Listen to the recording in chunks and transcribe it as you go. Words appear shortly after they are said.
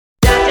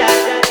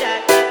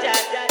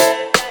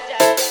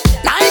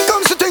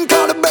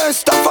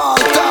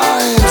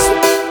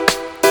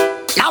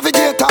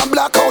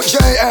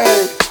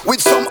JA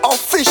with some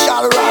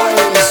official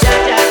rhymes.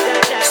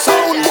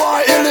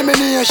 Soundboy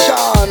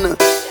elimination.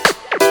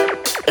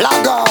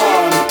 Log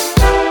on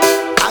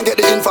and get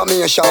the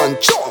information.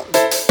 Chum.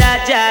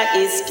 Jaja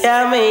is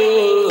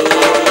coming.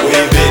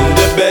 We've been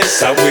the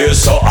best and we're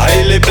so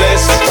highly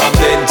blessed. From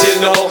then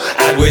till now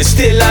and we're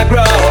still a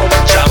grow.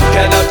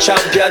 Champion of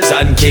champions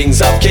and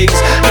kings of kings.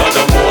 Not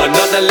no more,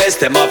 none the less.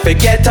 Them a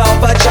forget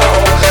of a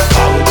job.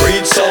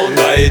 Concrete sound,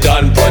 guide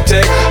and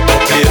protect.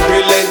 Don't play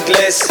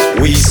relentless.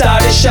 We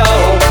start the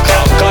show.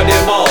 Conquer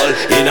them all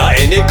in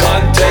any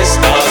contest.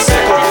 Now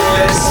second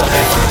less.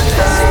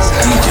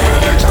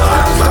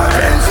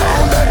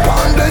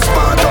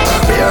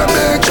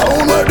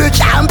 The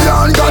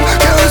champion gun,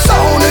 kill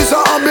sound is a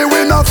hobby.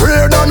 We not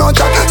afraid of no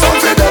chat. Some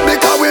for them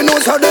because we know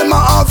so them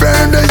are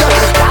offend the yacht.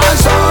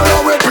 That's all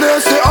how we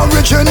place the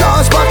original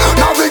spot.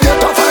 Now we get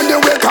to find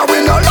the way cause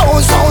we no low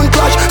sound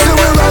clash. See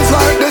we rise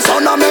like the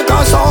sun and make a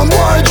sound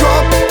boy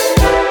drop.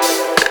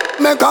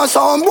 Make a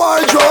sound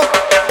boy drop.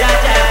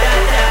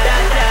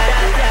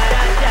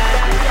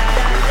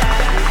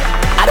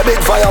 At a big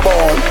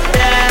fireball.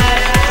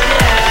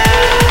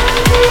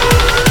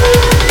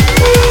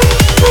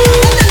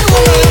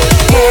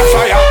 More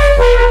fire.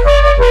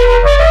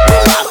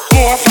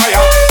 More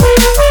fire.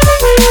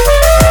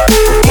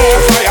 More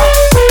fire.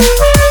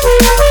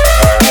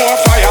 More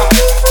fire.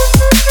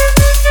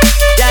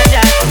 Ja,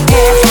 ja.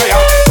 More fire.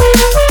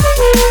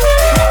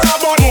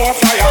 More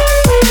fire.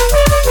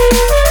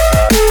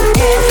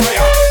 More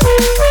fire.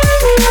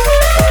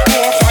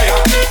 More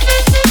fire.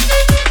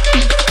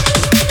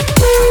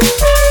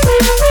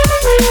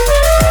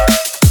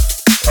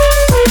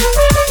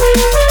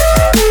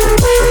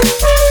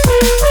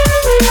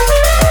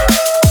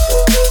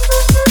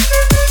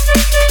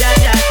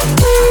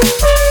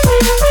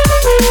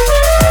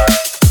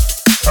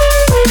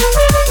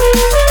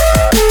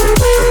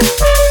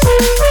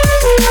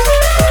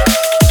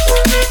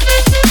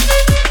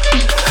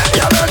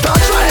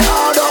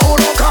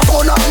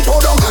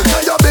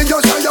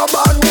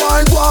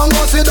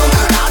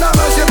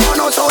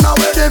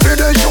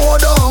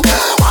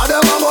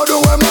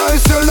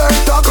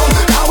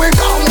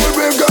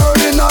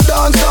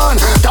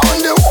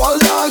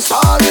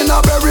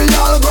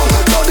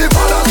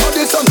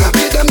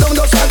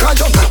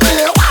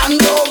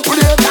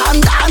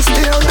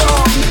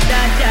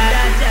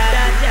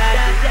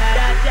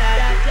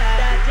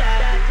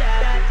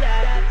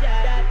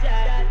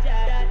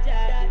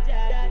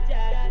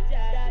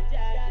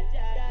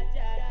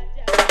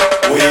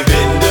 We've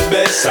been the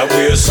best and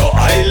we're so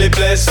highly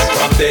blessed.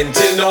 From then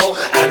till now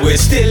and we're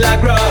still a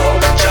grow.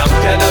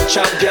 Champion of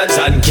champions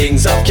and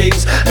kings of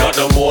kings. Not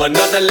no more,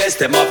 none the less.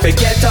 Them a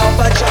forget of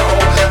a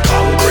job.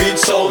 Concrete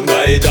sound,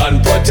 guide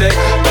and protect.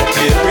 Don't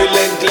play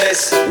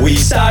relentless. We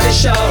start the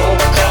show.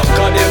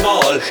 Conquer them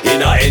all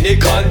in any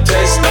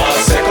contest. Now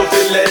second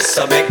feel less,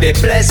 so make the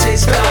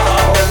blessings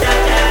flow.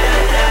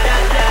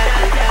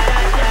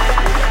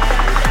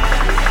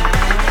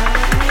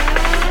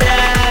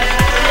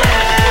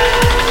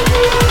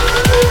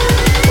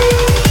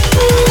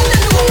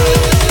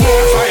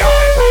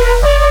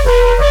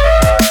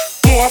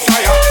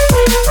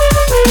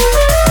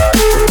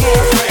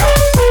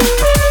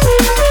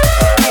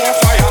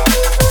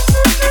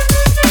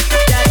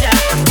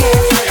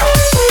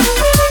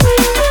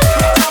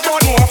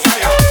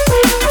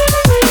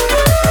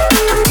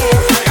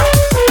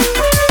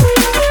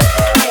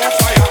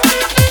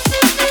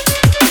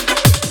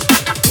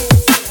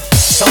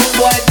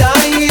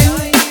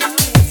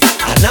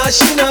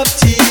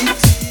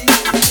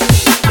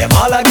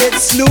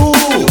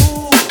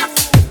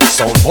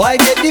 Why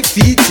get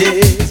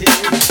defeated?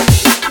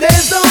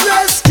 There's no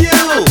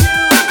rescue.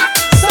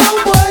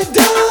 Someone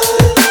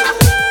done.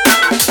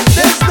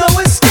 There's no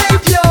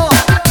escape, y'all.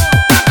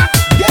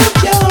 You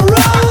can't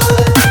run.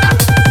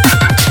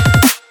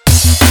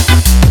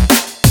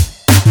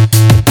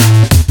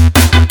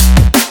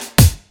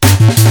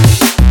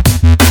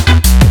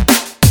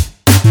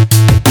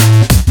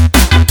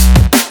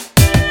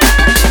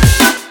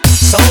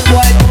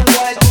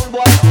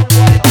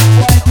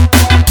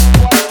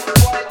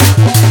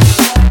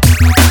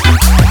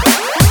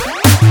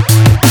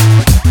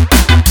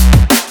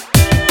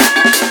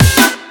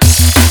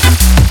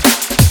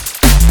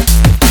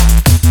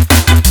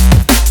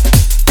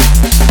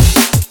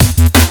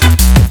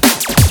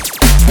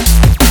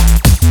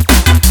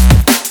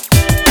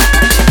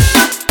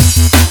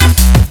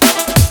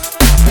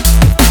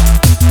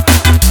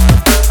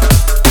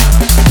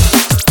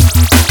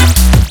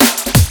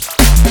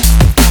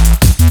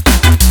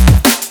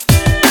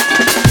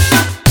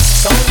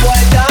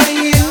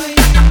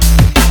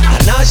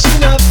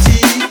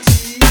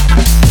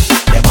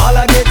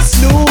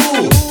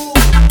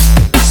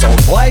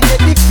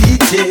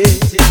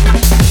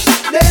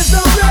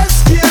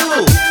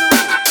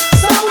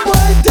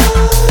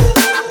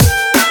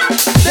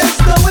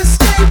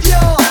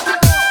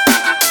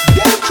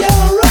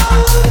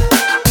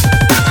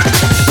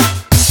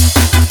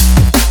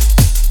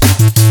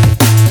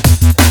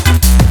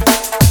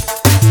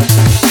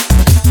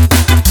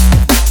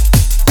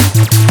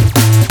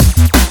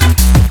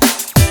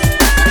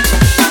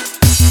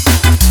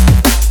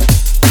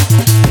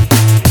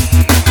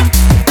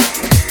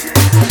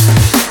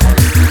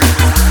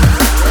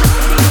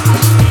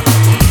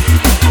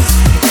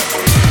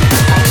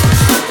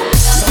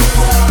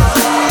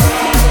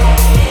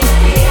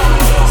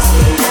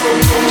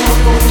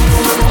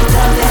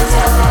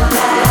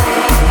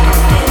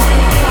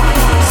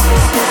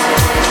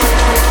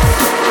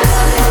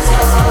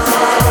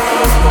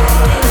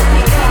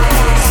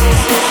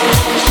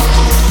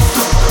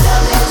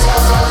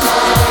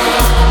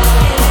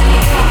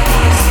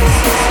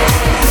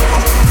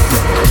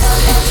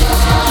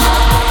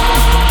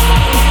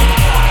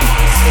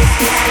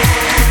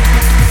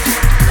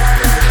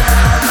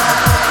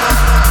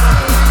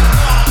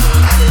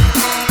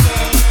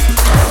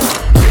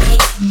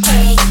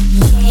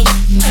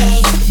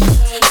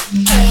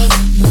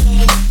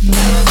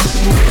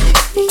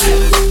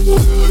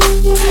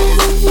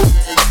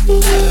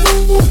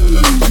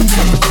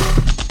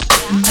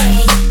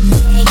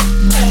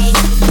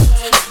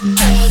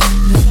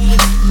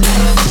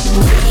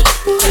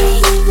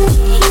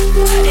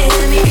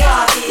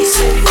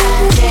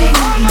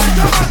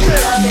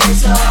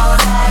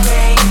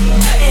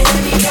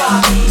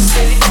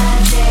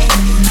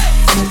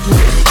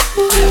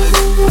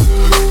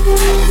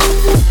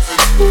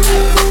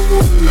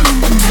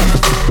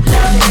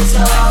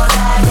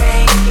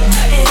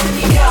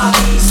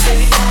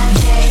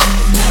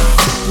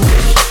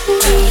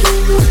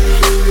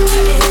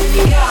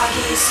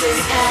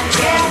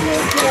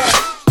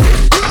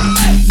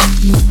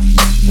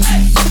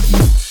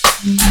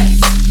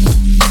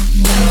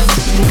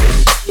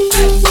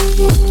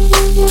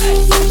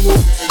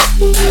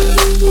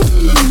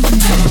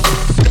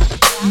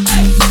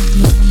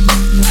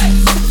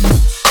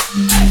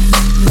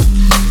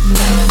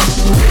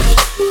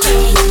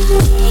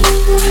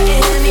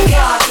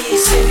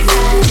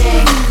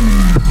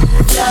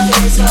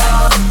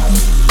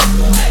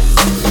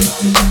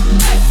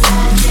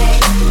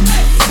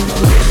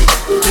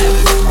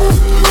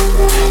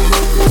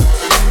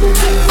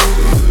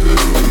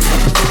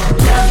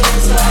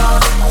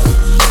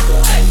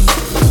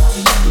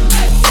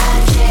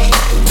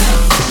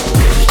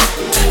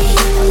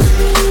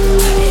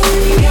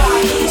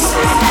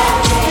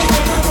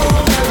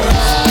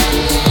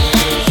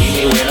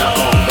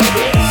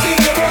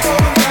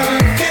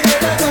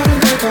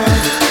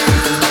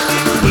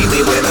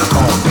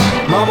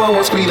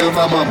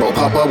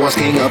 Papa was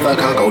king of the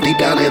Congo. Deep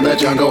down in the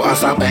jungle, I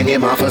stopped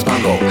banging my first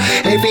bongo.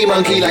 A free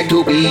monkey like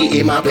to be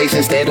in my place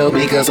instead of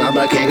me, cause I'm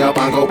the king of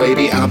bongo,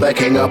 baby. I'm the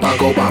king of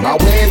bongo bong. I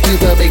went to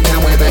the big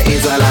town where there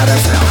is a lot of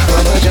sound.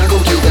 From the jungle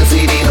to the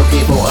city,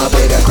 looking for a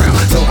bigger crown.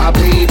 So I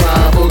play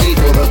my boogie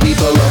for the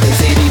people of the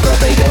city, but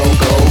they don't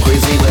go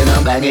crazy when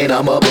I'm banging.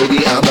 I'm a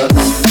boogie, I'm a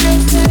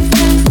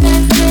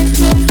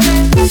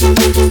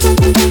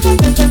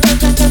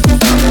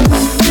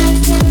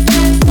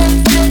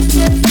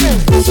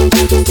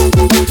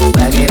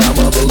banging, I'm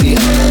a boogie.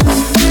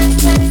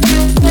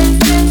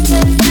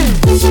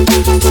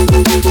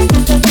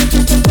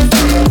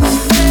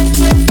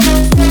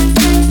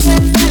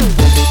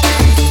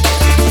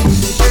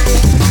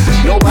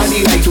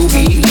 Nobody like to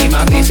be in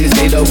my place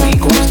instead of me,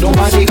 cause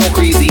nobody go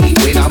crazy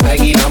when I'm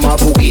banging, I'm a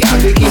boogie.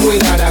 I'm the king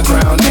without a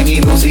crown,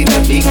 hanging loose in the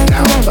big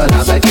town, but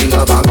I'm the king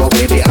of bongo,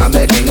 baby, I'm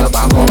the king of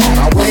bongo.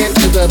 I went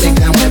to the big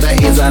town where there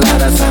is a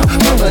lot of sound.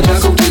 From the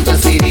jungle to the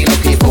city,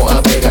 looking for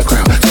a bigger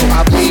crown. So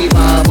I play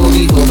my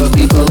boogie for the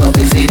people of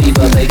the city,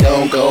 but they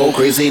don't go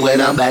crazy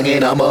when I'm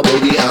banging, I'm a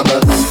boogie, I'm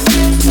a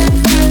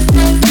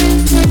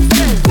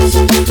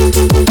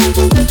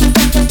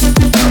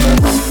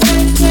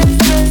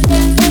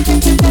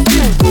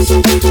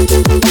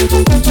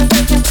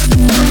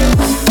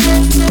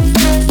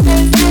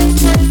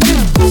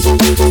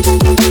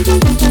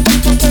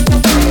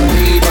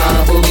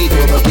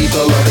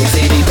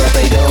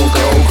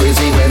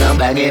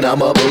banging,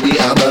 I'm a boogie,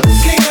 I'm a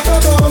king of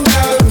the bongo,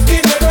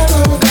 king of the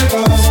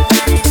bongo.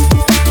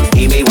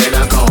 Hear me when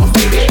I come,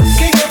 baby.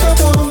 King of the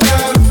bongo,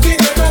 king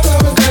of the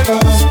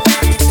bongo.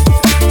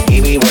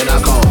 Hear me when I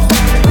come.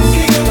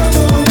 King of the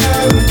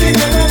bongo, king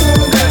of the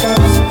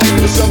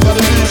bongo.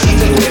 Somebody hear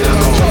me when I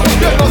come.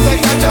 You know say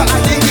ganja, I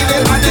think it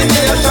is, I think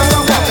it is.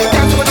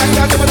 Ganja, we love.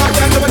 Ganja, we love.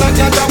 Ganja, we love.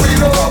 Ganja,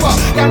 we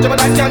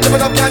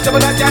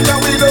love. Ganja, we love.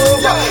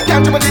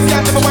 Ganja, we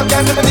love.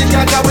 Ganja, we love.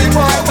 Ganja, we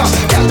love.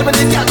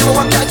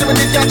 Ganja,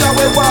 we ganja,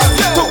 we want.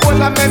 To all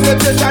the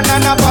meditation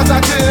and a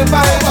positive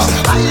vibe.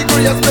 I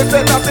agree, yes, we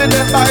better be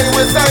the by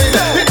we side.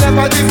 It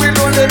never did, we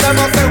don't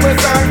never say we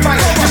stand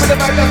fine. Give me the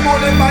vibe that's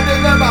falling by the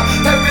never.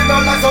 Tell me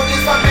no lies, so it's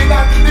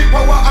forbidden. The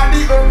power and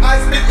the earth, I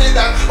speak it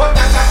down. But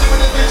that's not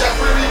giving the vision,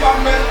 free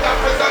requirement. That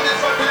present is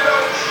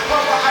forbidden.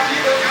 Power and the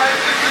earth, I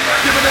speak it down.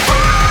 Give me the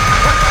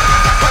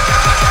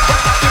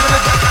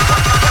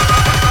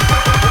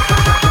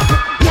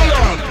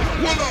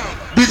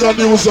bigger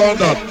news on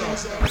that.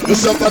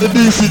 It's up at the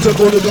DC to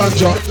go to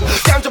ganja.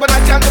 Ganja, but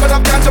I can't, but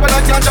I can't, but I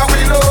can't,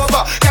 we love.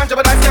 Ganja,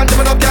 but I can't,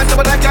 but I can't,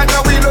 but I can't,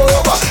 we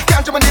love.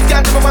 Ganja, but I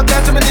can't, but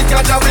I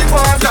can't, we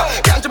want.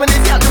 Ganja, but I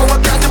can't, but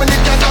I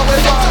can't, we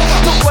want.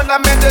 To all the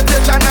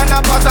meditation and a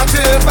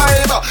positive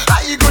vibe.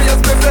 I agree, yes,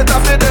 we better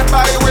be the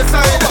by we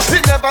side.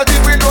 It never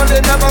did, we don't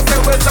never say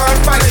we stand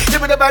fine.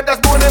 Give me the vibe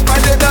that's born by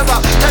the never.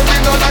 Tell me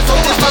no lies, so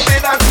it's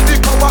forbidden. The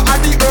power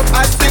and the earth,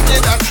 I sing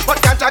it as. But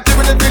can't I give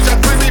me the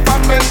vision, free me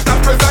from mental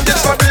prison,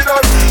 it's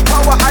forbidden.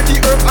 Power and the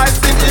earth, I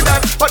sing it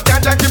as. But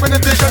can't I give me the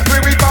vision,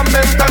 free me from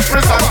mental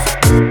prison.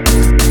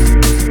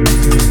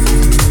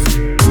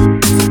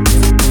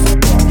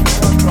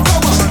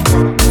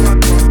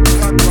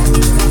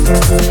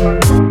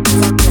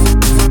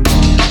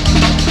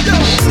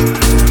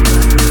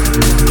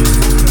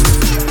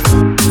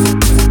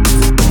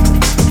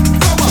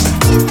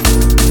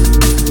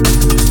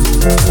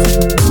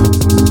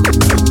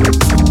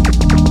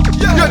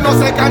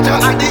 Say ganja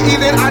and the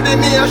healing and the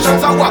nations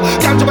are what.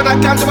 Ganja but I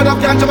ganja but I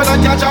ganja but I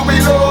ganja we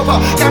love.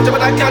 Ganja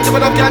but I ganja but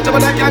I ganja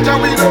but I ganja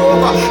we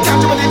love.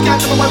 Ganja but I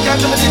ganja but I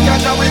ganja but I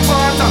ganja we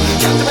want.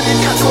 Ganja but I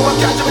ganja but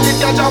I ganja but I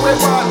ganja we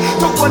want.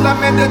 To all the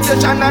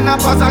meditation and a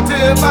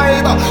positive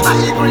vibe. I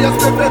agree, yes,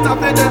 we better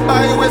be the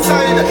by we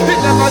side. It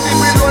never did,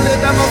 we don't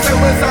never say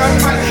we stand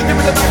fine. Give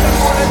me the back and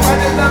forth and find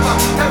it never.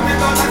 Tell me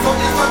no lies, so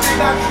it's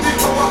forbidden. The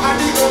power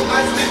and the earth,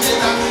 I speak it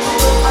out.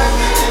 I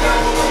speak it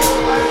out.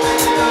 I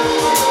speak it out.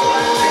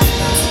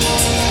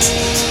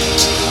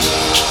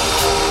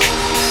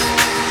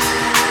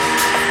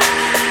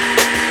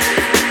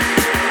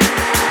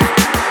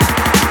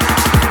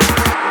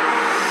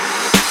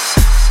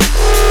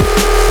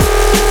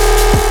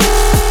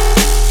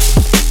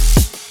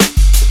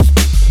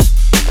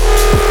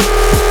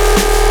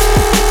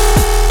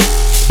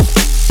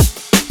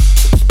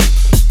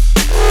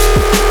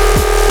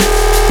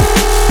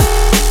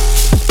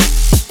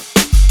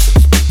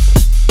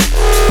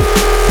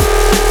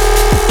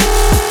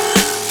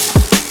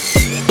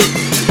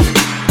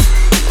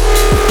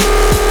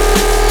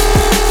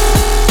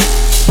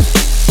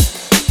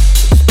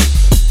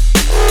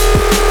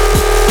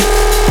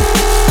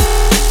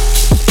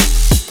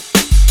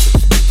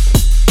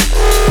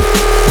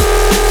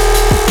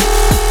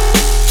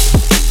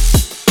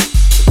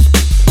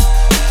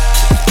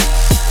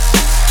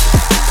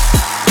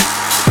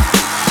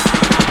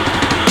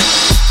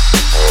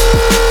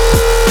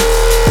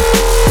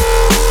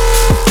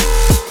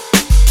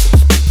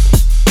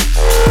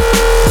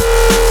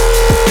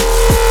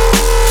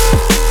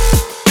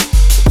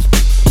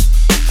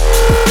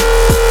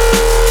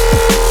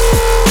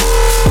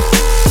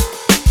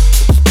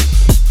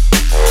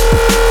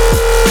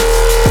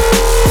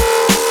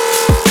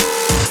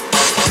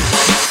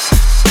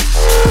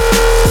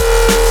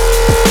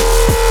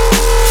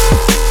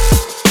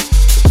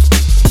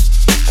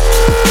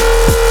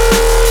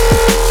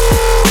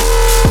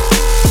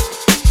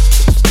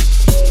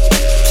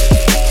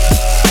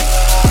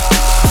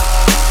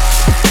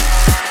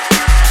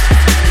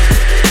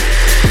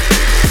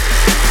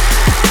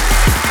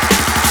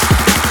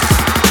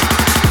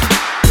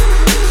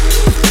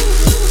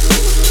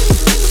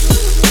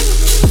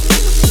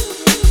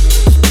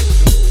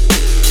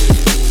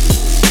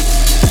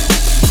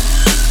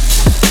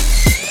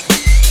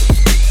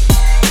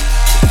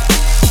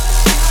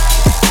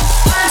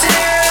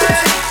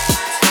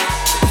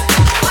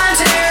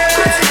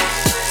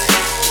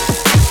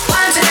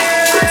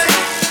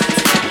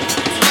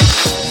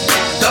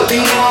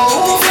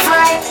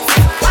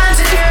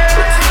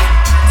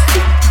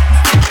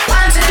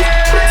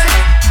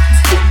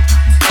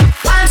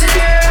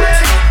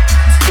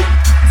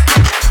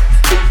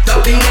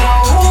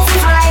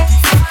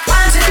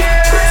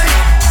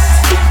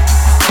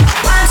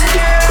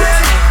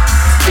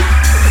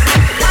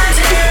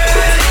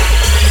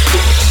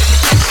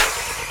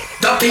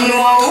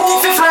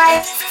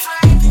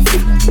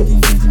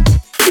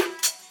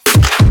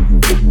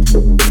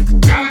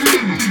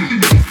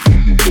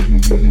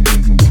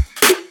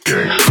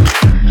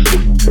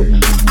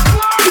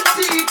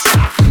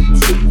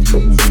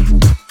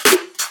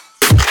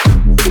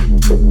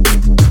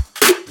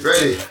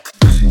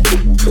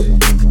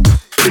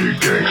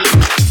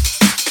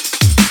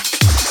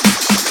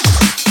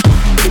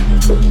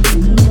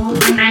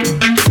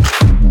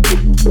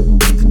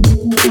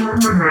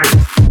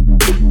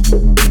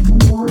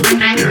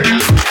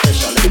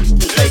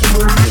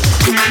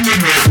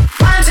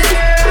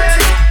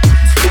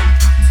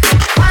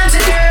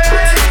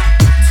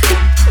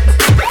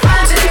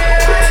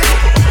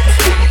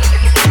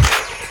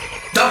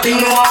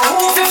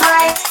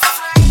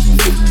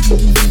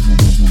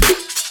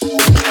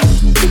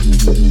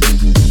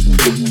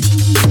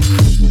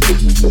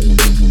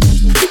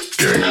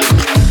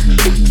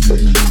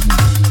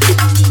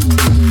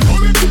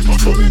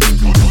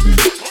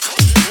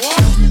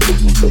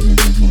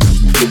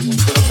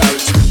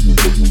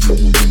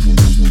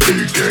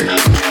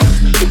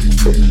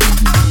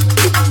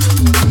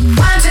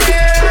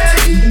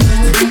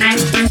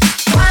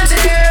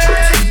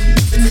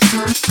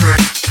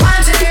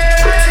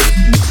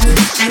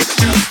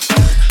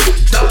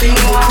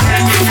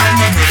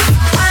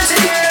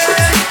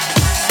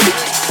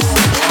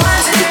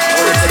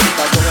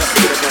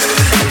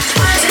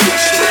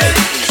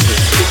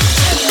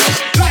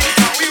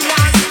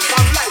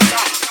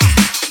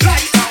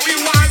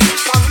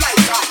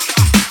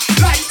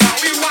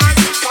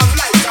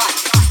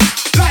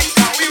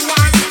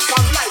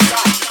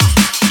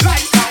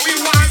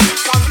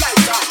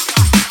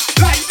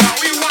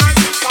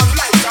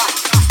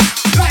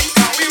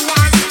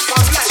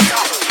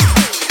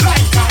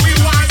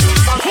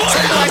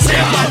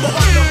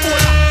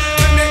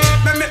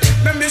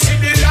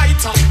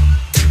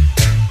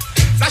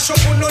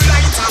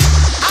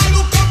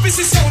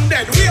 policy sound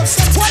dead. We have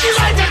some. What is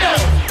like that?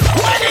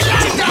 What is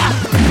like that?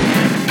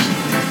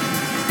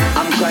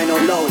 I'm crying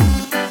out loud,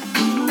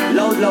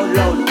 loud, loud,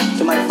 loud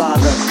to my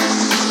father.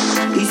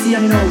 He see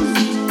and he knows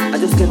I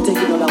just can't take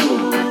it no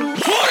longer.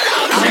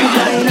 I'm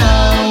crying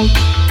out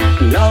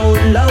loud,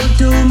 loud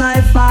to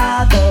my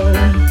father.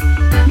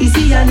 He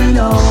see and he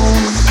knows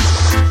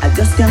I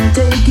just can't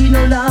take it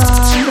no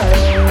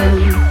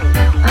longer.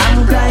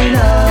 I'm crying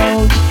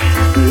out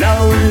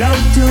loud,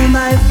 loud to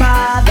my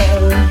father.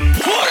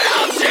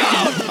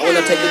 I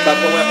wanna take it back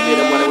when we play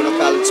them one. I wanna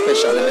call it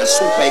special and a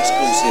super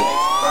exclusive.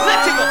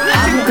 Let it go, let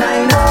it I'm go.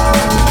 crying out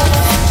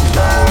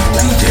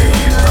DJ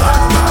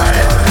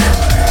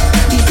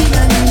you see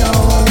and you know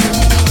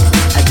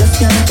I just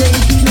can't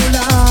take it no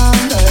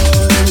longer.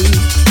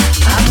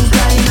 I'm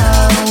crying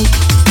out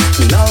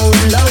loud,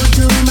 loud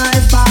to my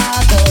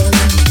father.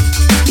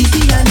 You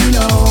see and you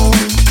know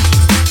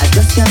I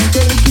just can't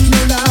take it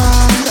no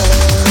longer.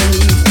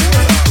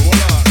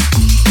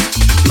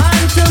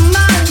 Man to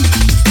man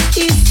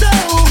is so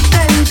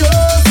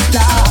endless.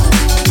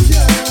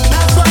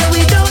 That's why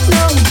we don't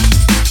know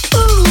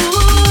who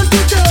to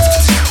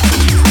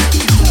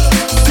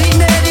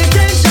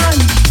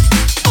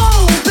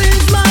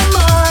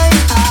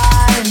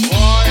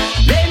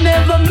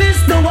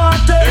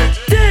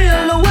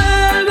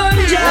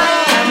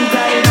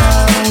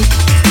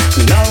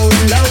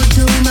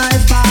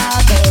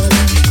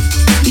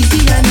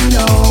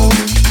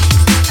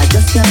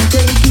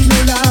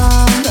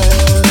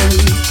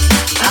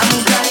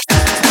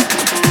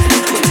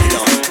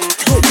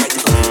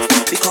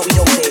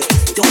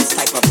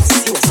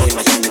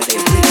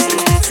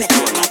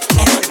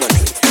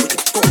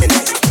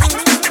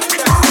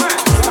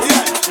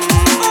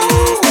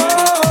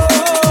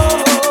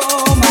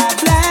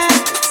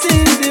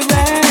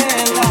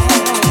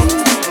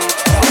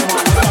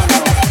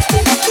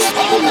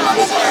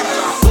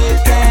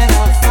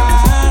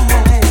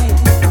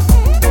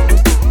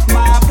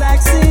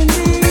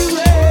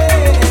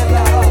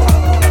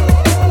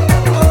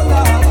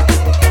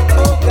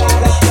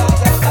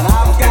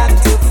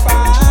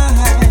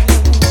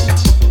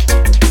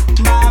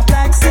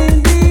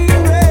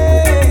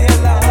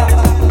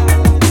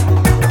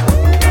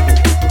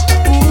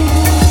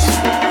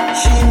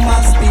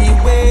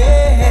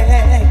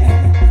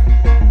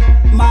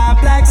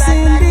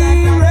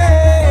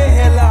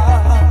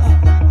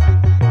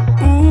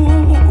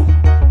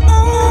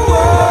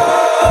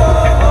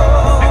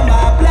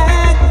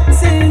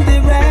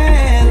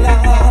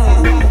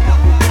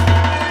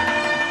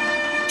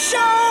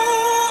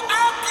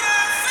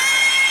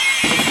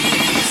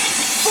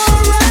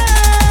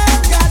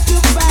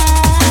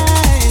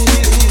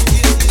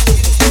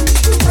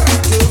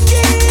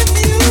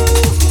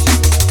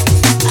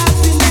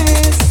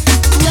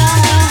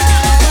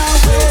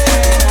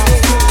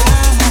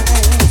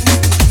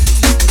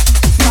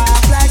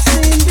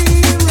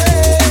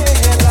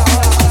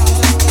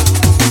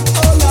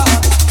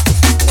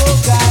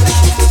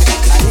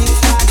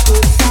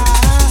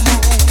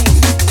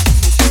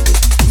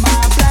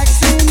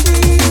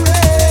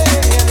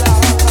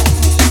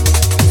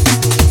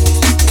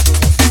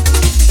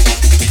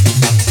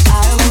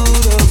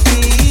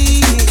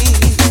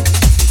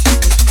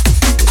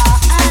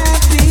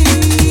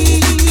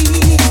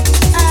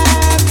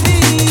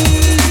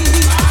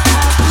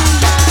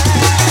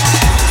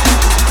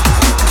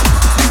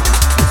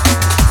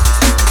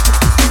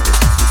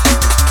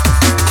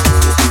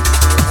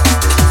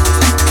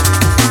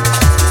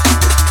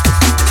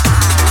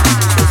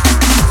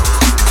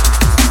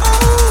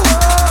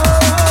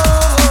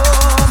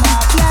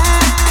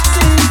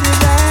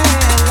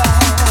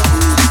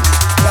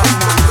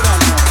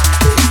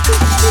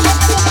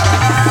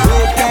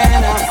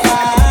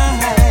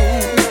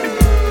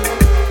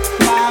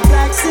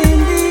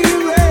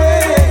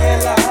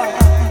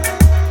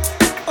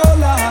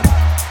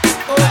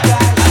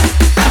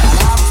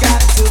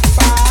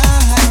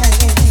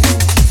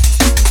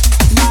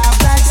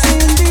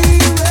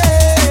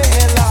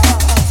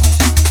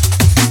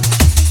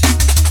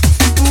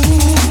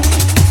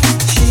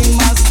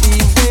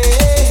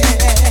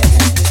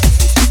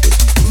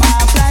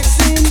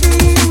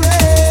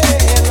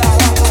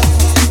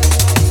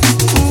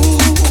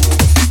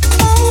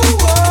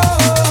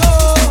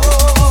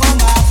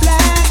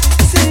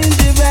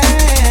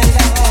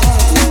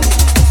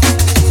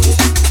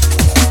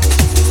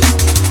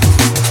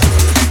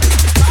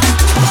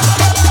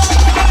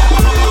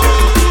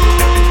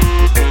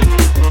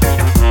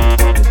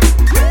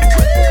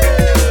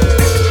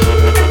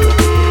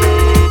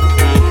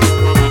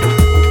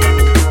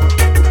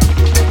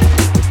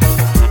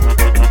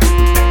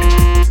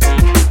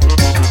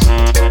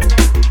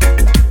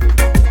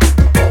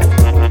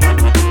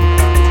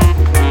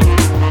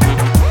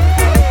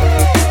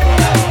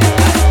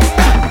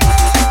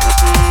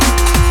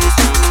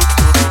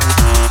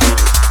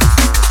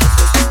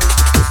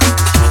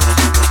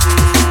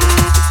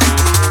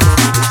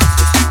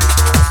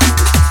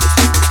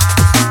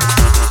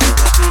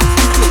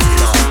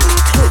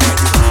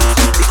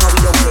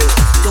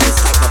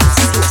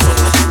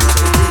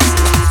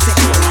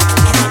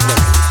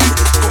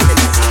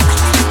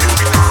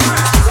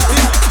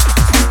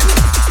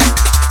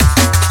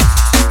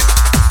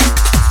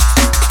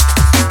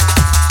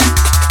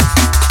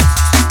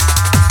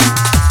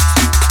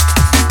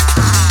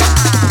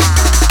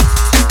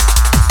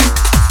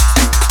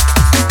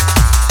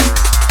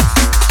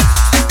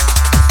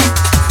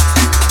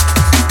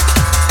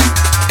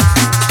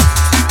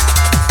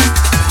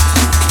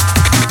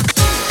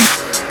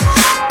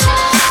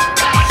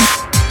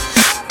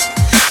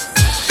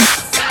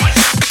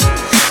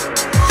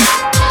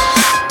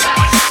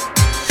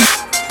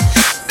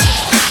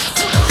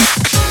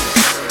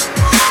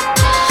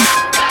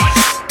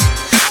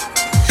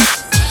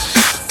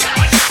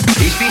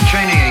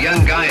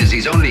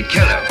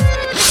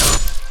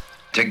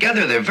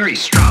Together they're very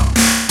strong.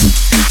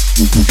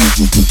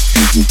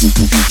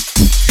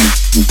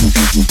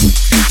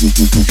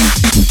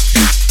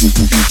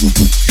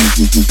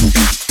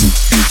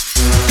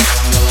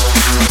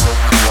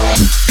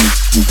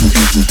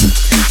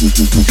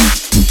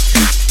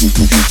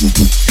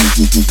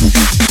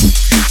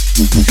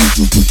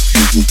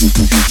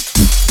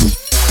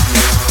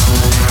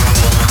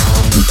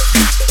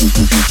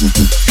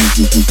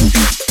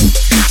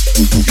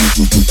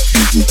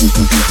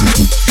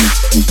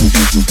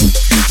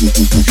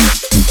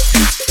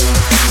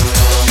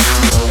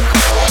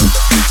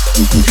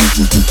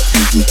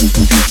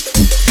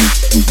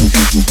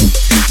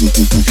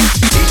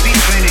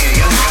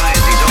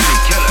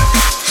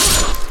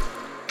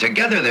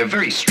 Together they're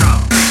very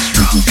strong, very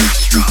strong, very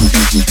strong,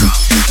 very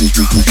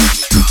strong, very strong,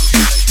 very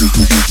strong,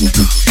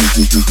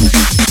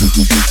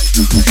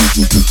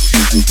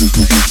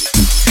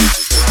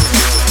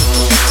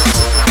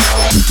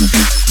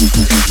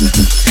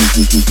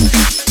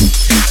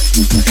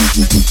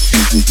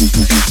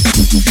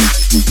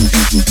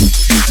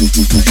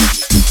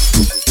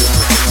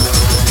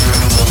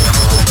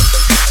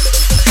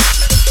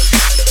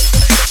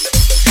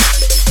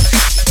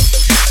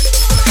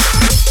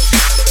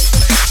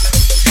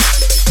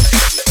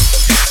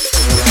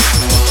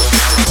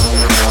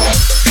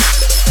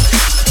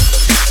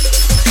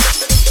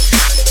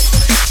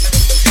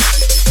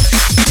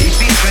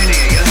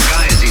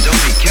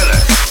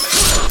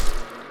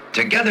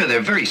 Together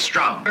they're very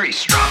strong, very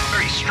strong,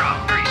 very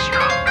strong, very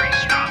strong, very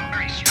strong,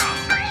 very strong,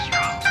 very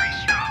strong, very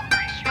strong,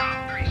 very strong,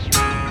 very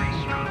strong,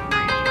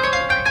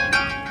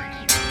 very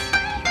strong,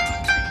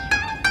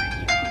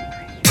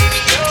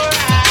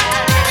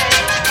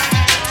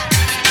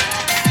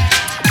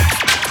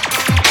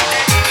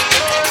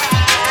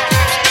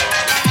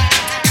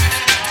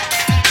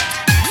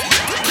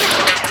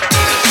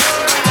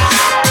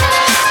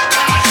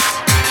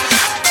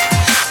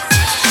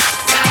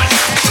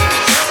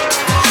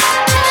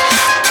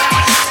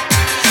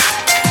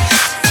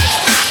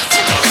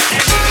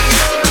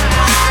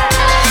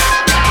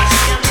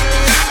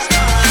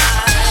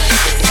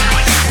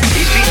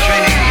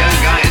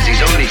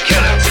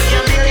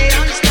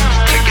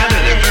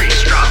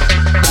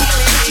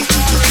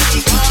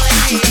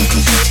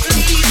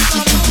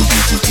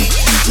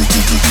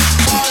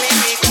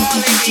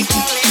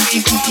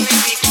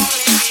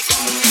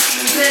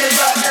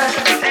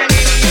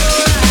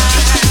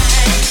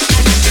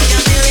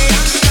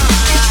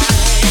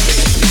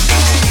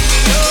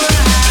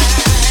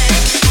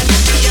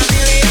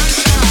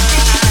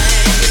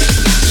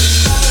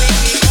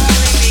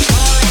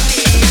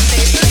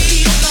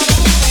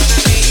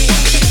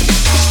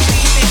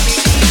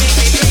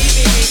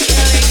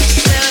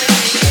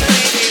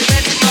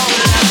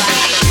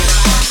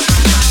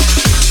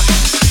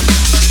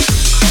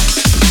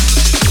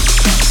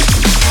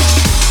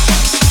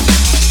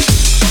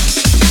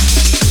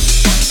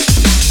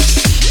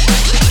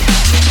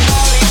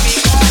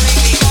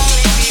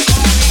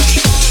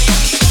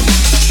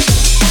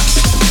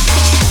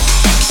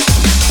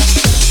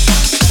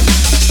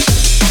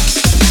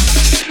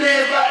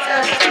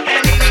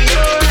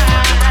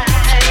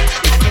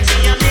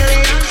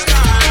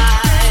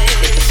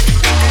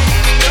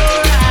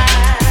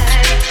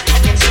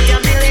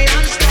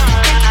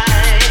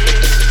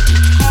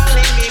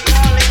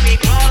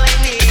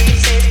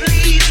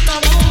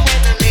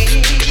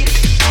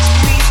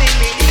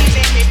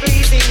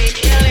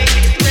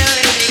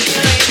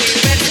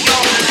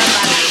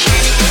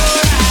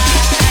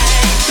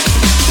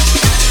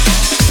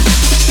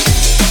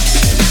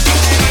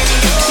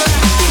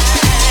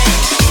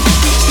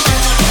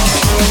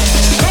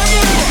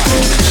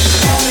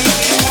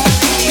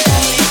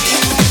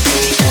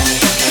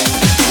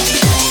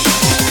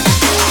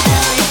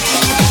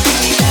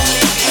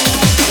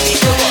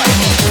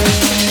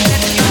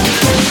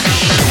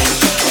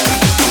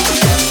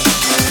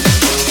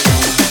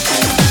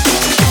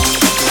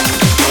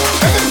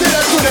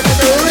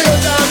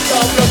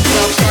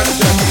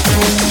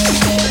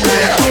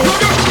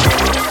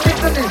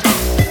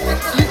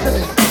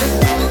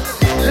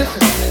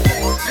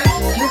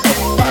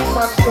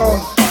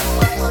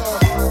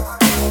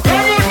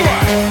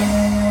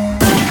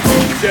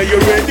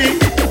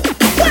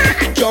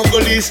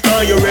 Junglist,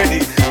 are you ready?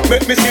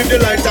 Make me see the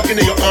light up in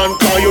your hand,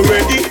 are you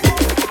ready?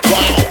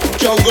 Wow,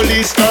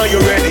 Junglist, are you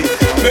ready?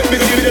 Make me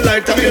see the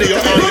light up in your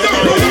hand, we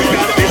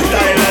got the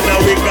style and now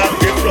we got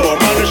the flow.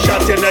 Man,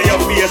 shot in your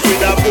face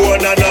with a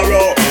bone and a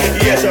row.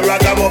 Yes, a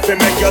ragamuffin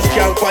make you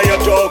skank for your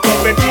jaw.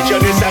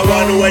 Competition is a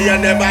one way you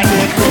never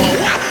know.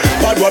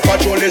 Bad boy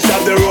patrol is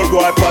have the road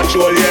boy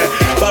patrol, yeah.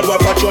 Bad boy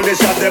patrol is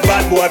have the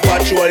bad boy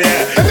patrol,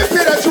 yeah. Let me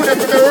play that tune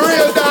for the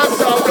real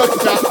dancer of Blood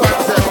Clot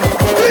Concept.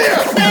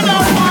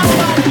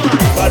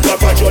 Bad boy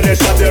patrol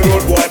is have the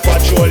road boy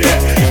patrol, yeah.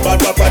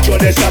 Bad boy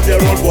patrol is have the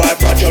road boy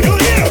patrol,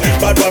 yeah.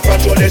 Bad boy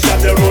patrol is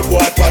have the road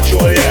boy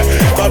patrol, yeah.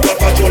 Bad boy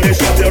patrol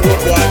is have the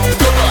road boy.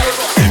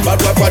 Bad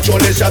boy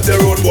patrol is have the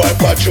road boy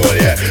patrol,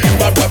 yeah.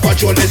 Bad boy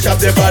patrol is have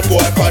the bad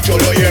boy patrol,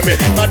 you hear me?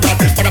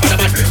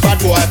 Bad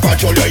boy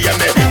patrol, you hear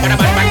me?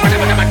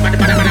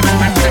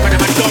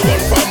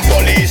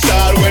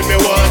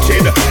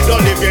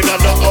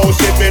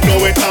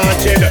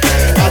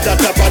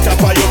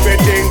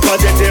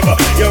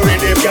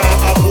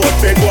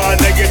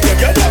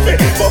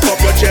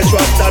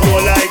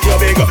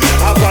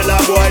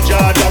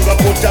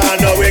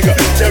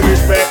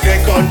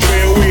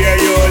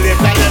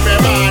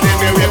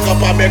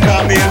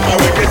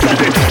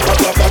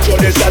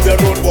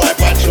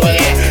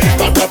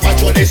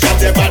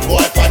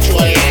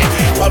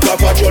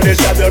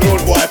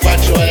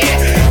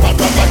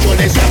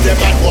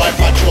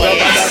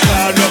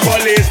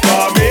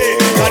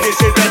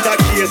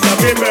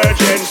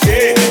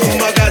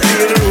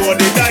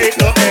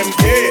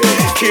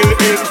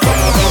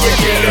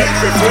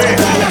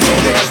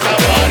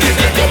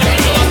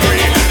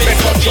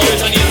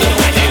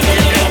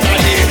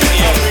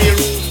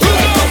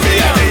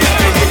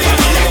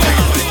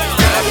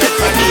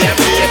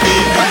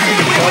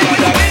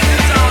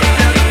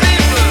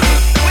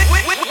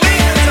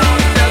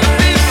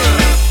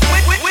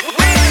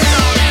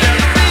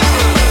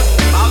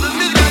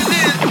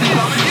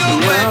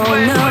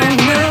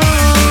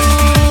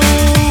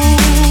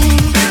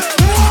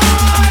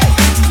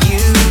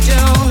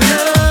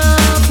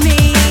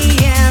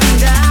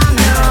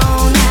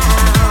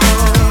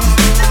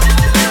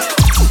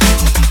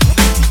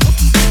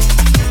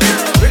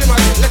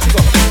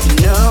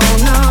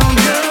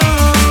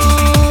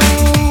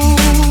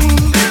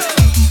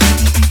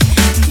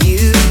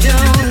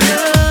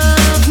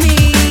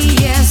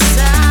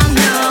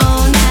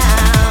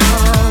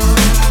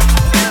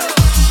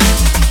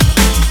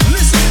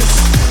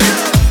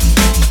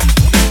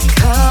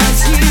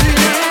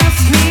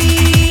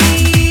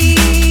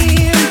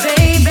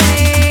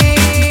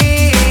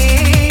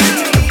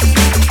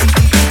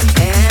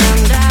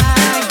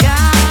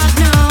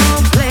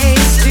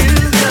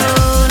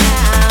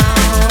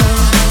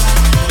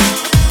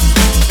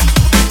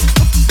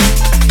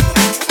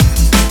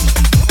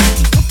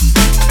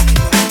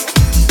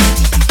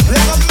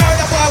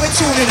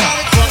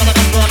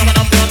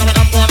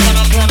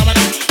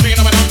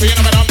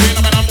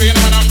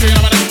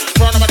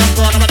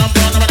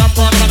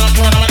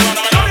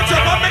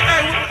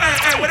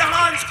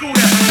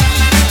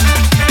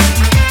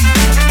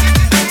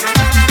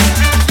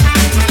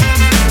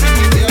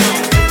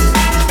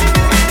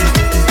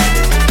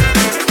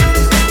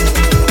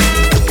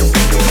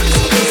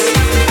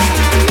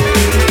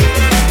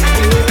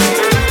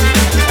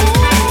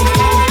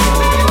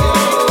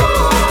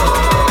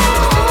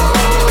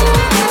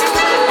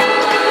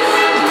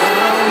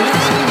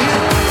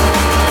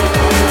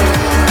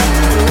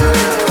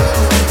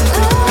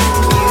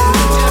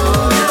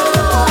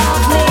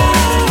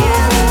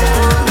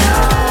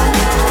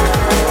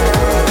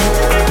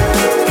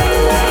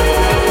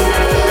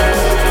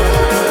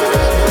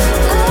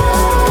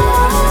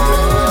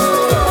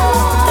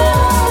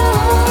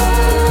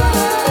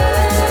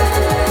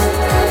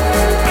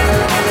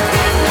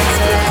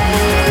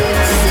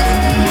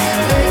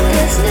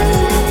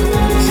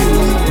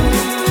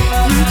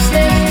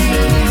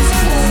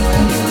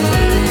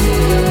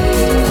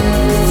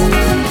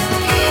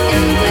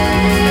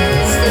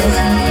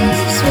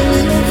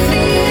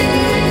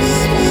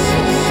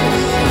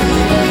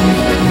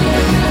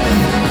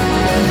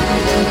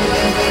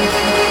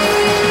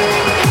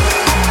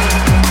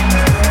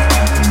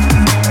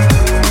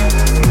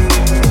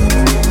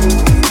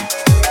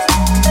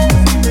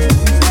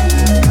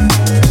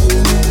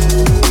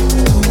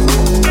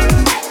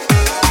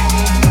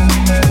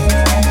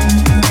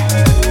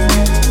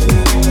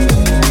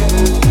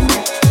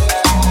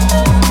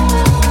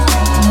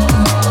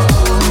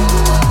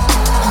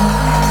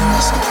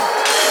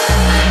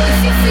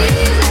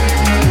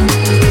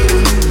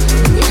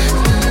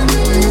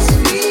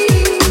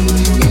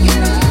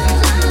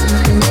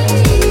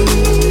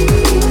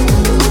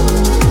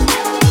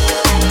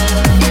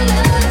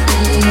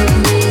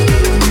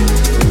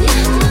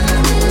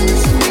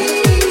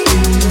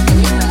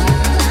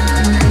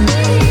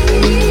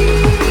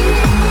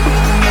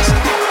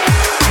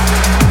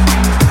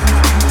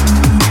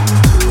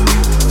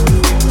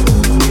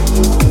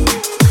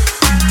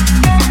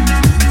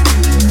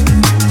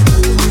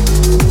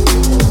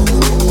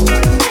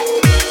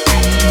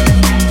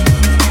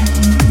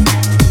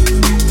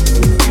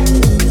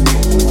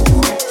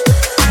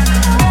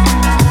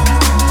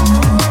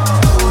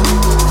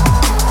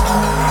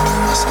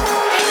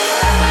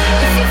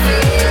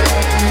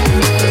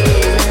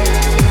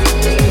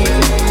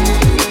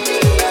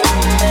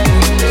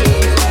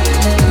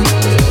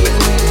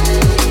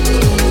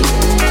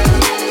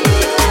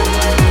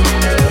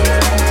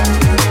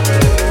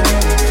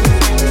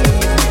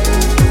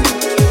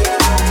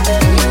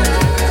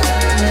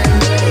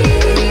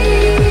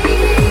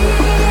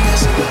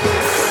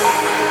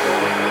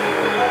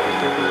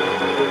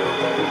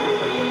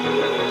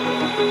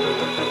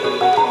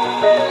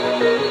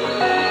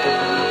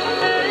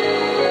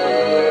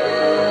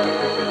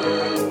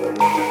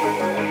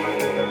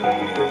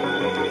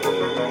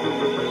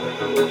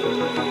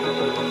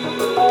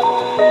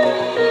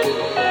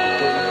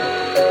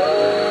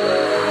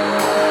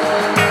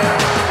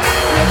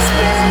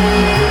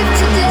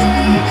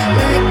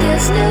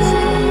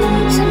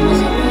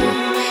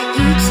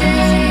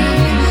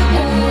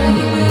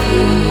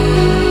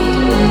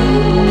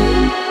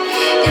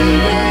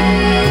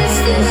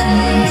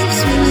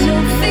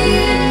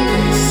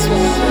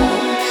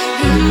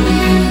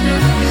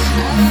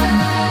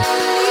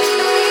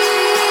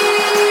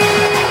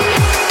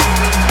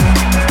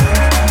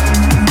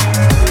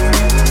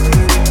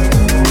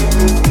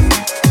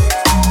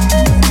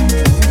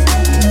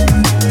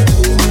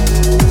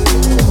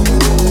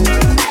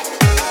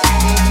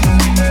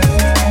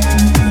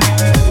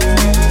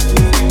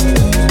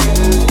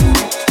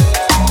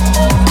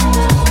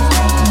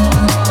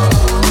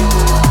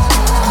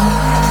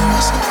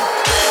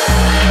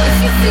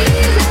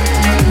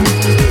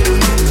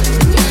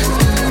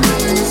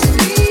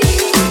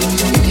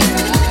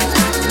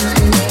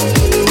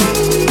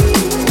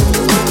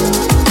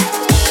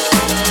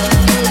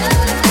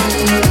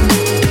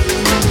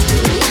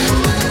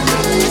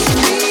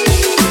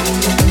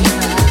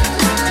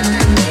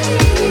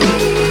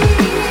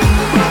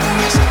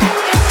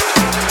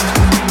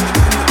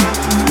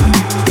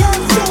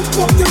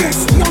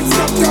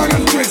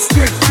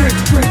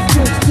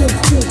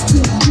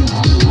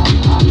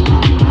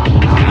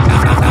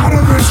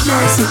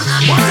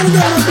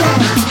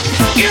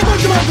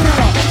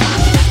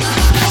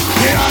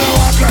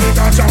 like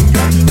a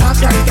champion, talk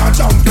like a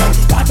champion.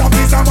 What a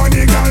piece of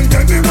money, girl,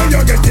 tell me where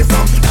you get it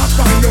from. Knock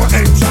on your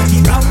entrance,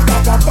 ram pa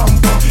pa pam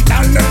pam.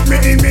 Now let me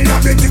in, me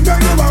have the thing where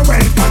you are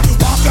welcome.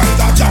 Walk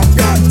like a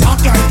champion,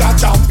 talk like a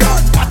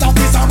champion. What a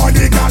piece of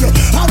money, girl,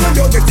 how will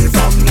you get it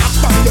from?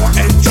 Knock on your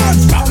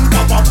entrance, ram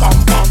pa pa pam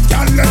pam.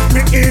 Can't let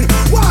me in,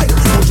 why?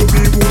 Would you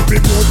be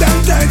more than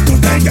dead to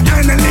take you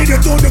and lead you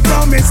to the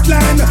promised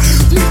land?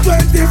 Me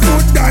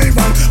 20-foot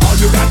diamond, all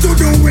you got to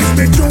do is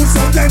be true,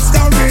 so let's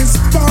start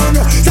respond.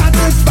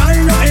 Satisfy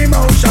your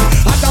emotion,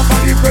 hot off of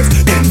the press,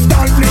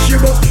 instantly she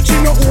bust. She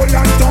no old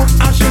and tough,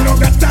 and she no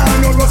got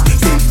time no rust.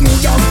 Skin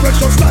smooth and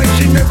precious like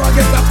she never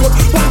get a cut.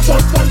 One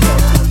shot.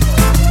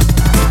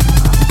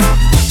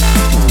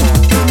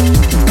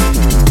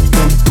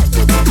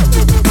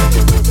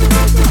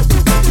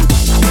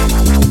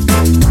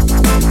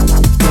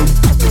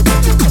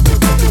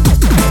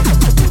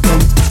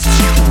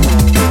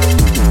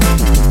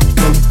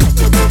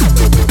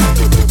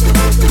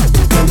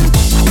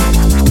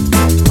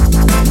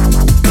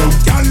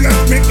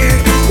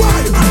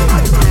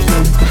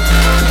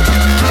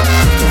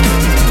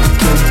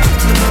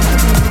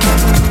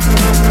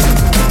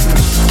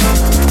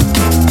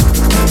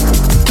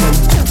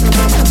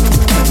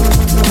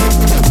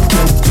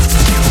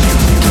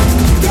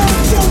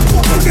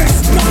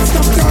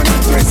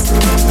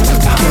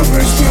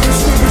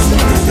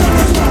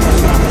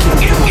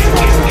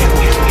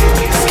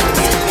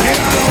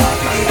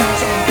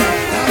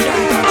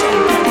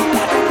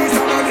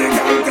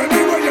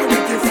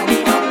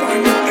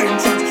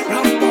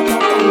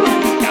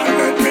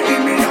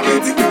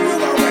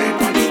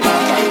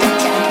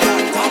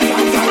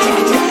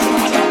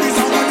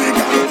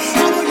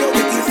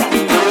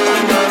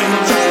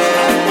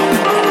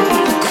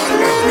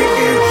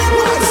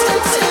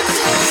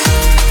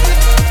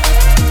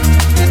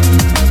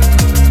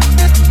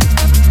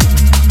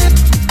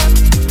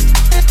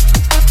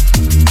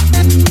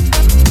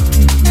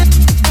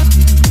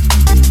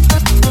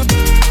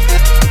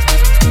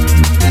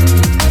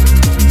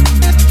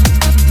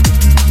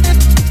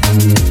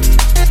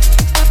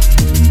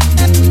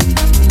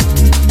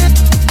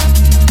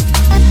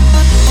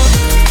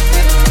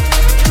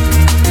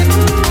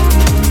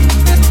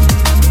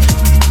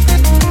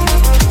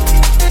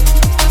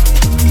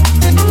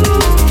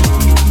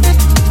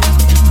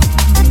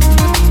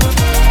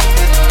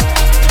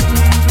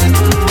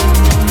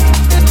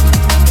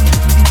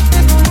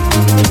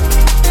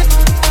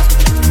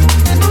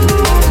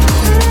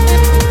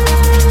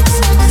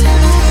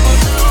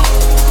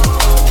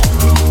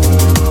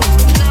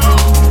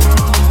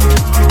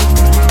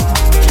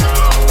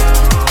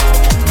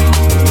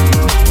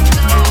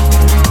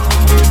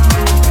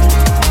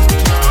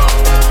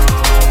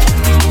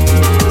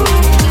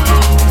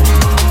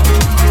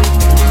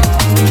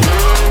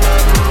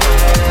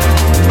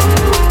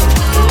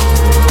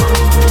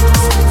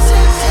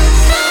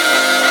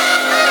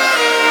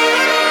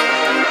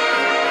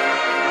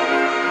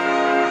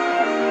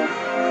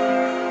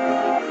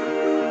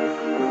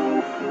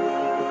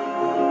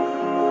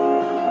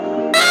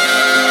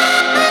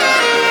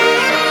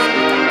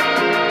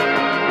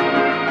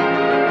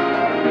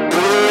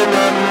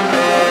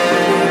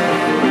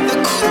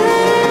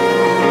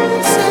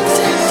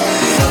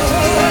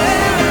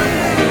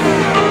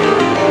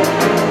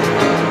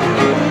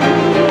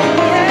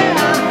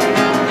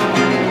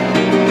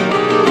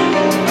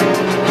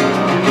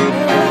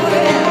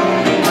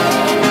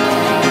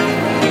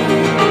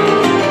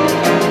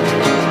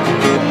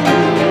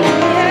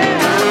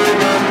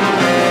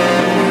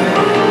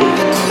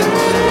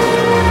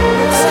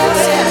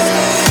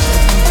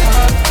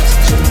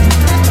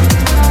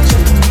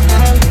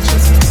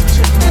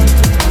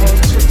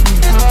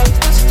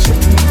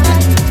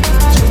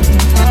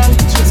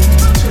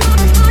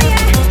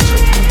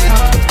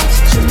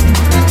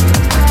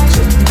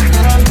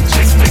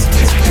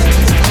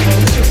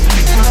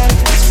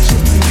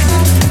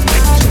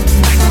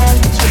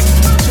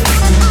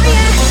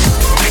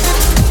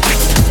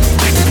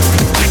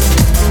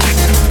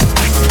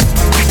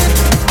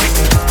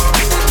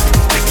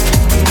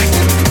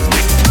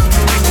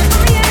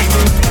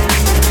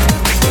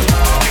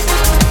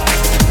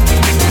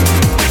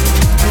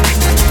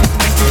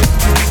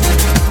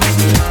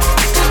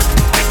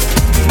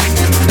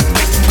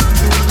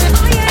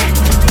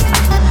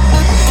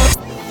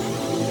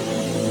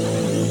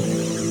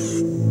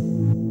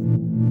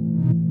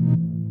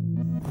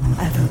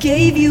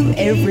 Gave you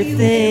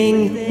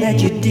everything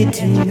that you did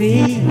to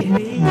me.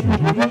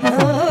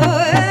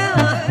 Oh,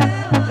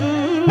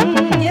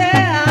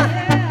 yeah.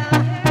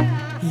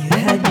 You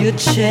had your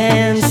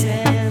chance,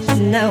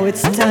 now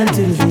it's time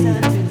to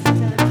leave.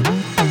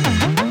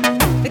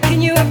 But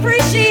can you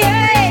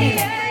appreciate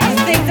the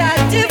things I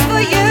did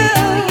for you?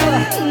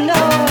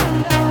 No,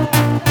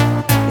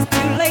 it's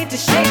too late to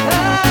shape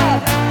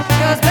up,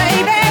 'cause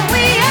baby,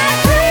 we are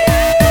free.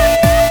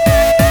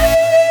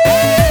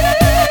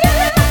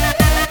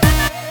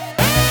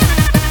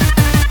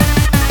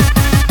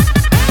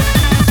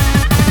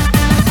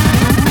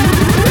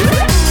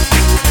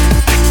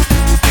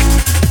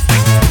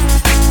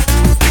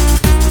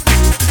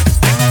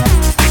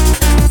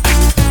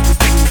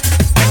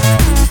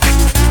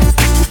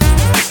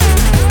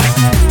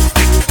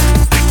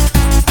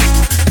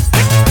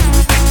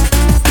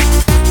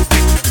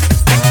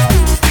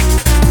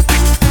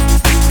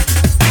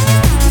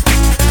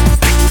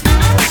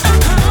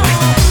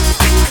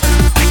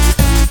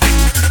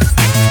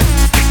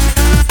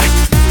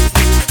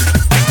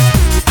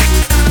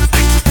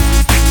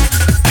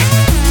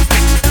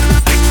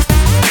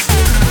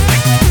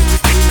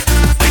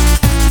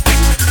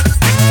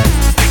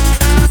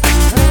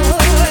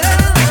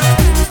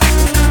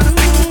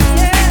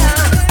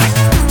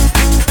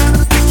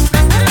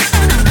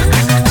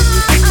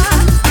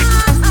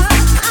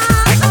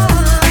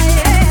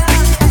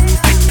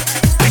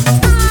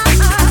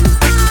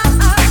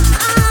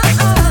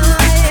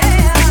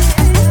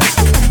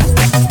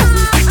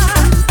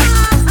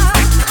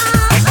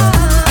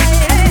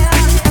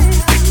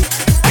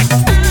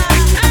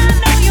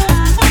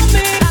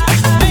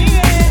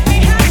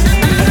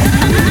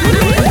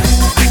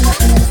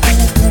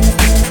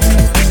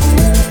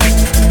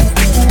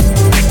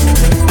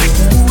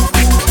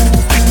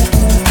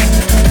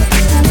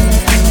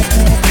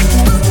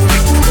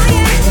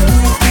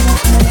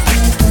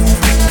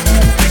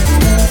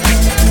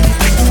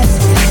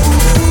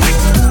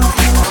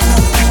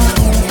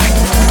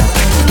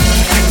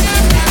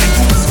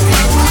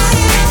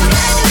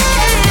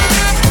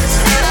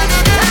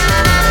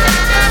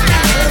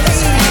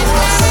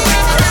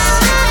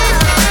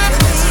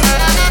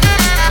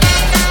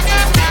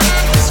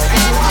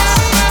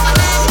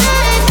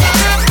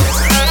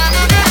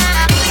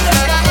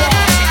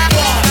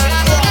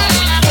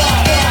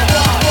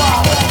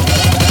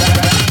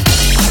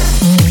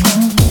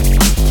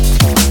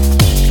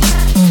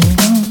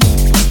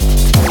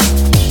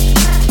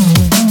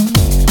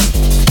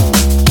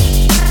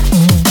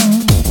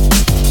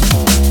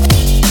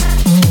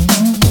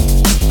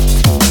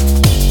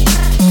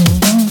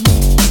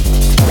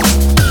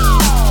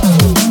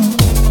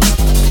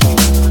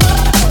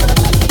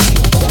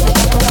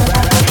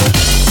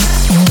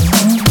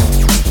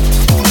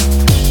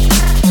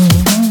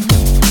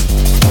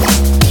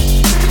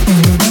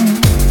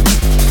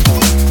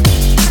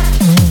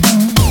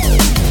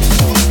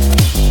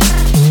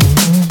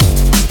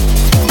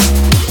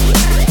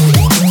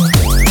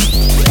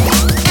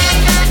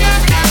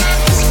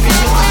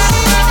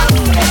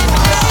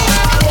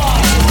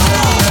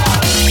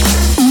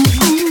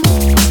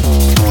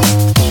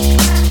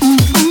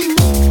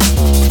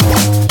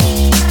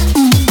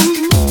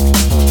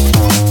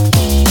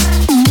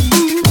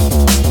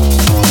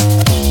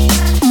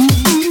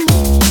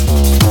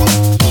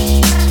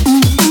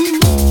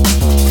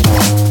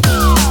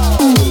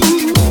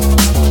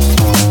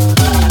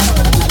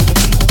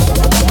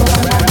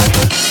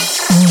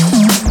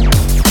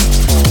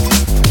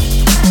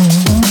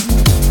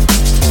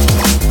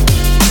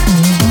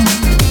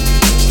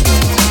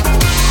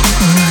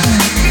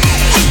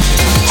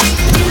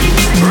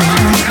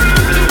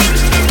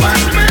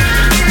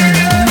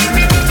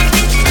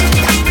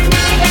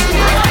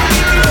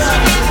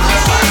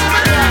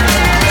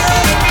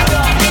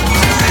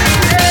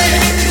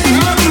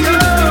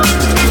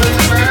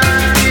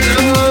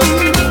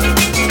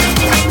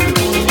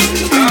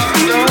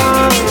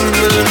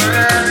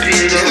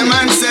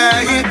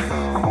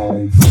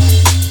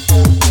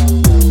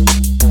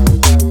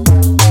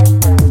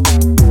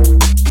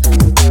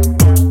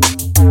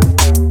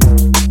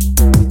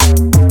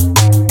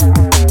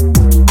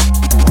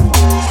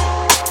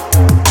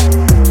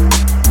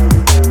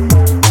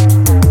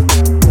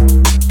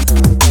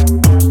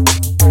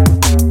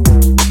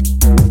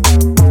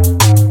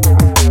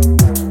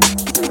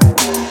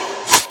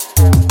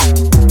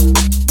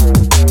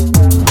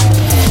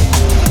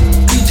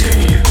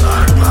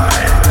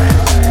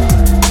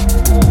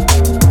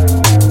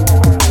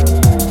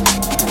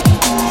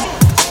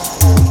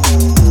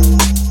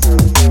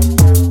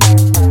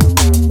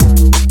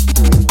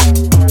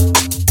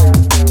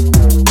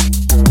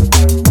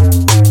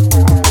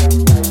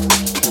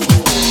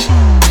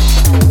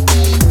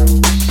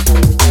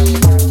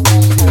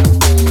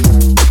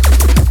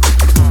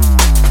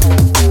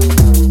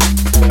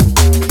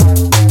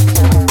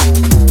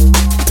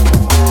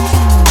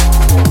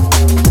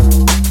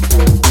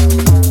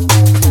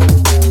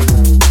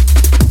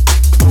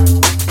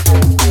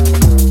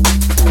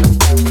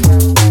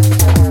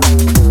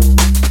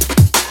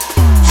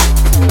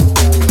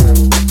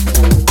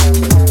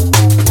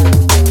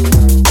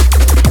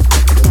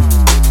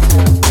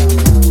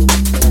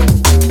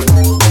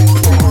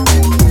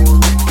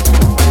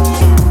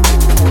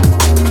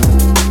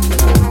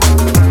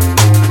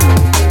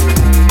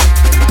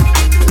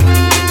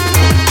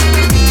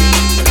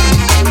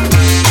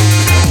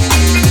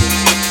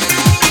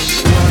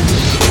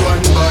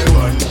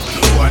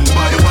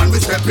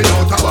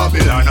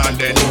 Babylon, and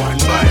then one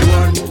by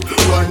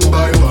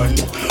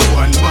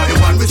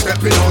one, we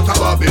stepping out of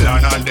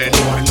Babylon, and then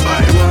one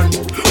by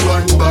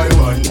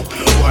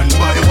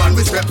one,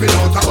 we stepping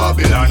out of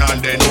Babylon,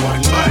 and then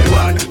one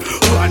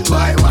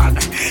by one.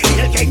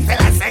 You King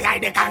Selassie, I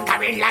the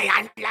conquering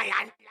lion.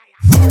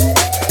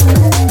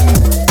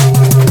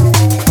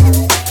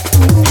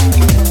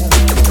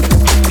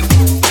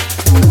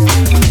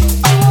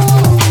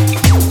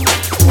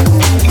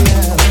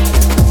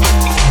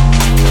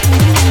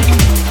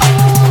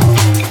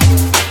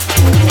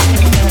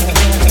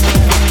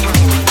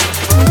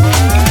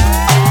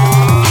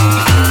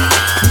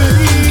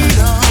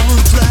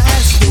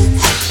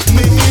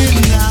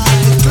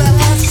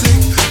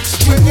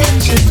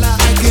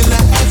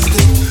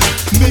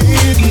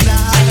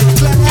 Midnight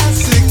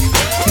classic,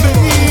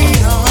 made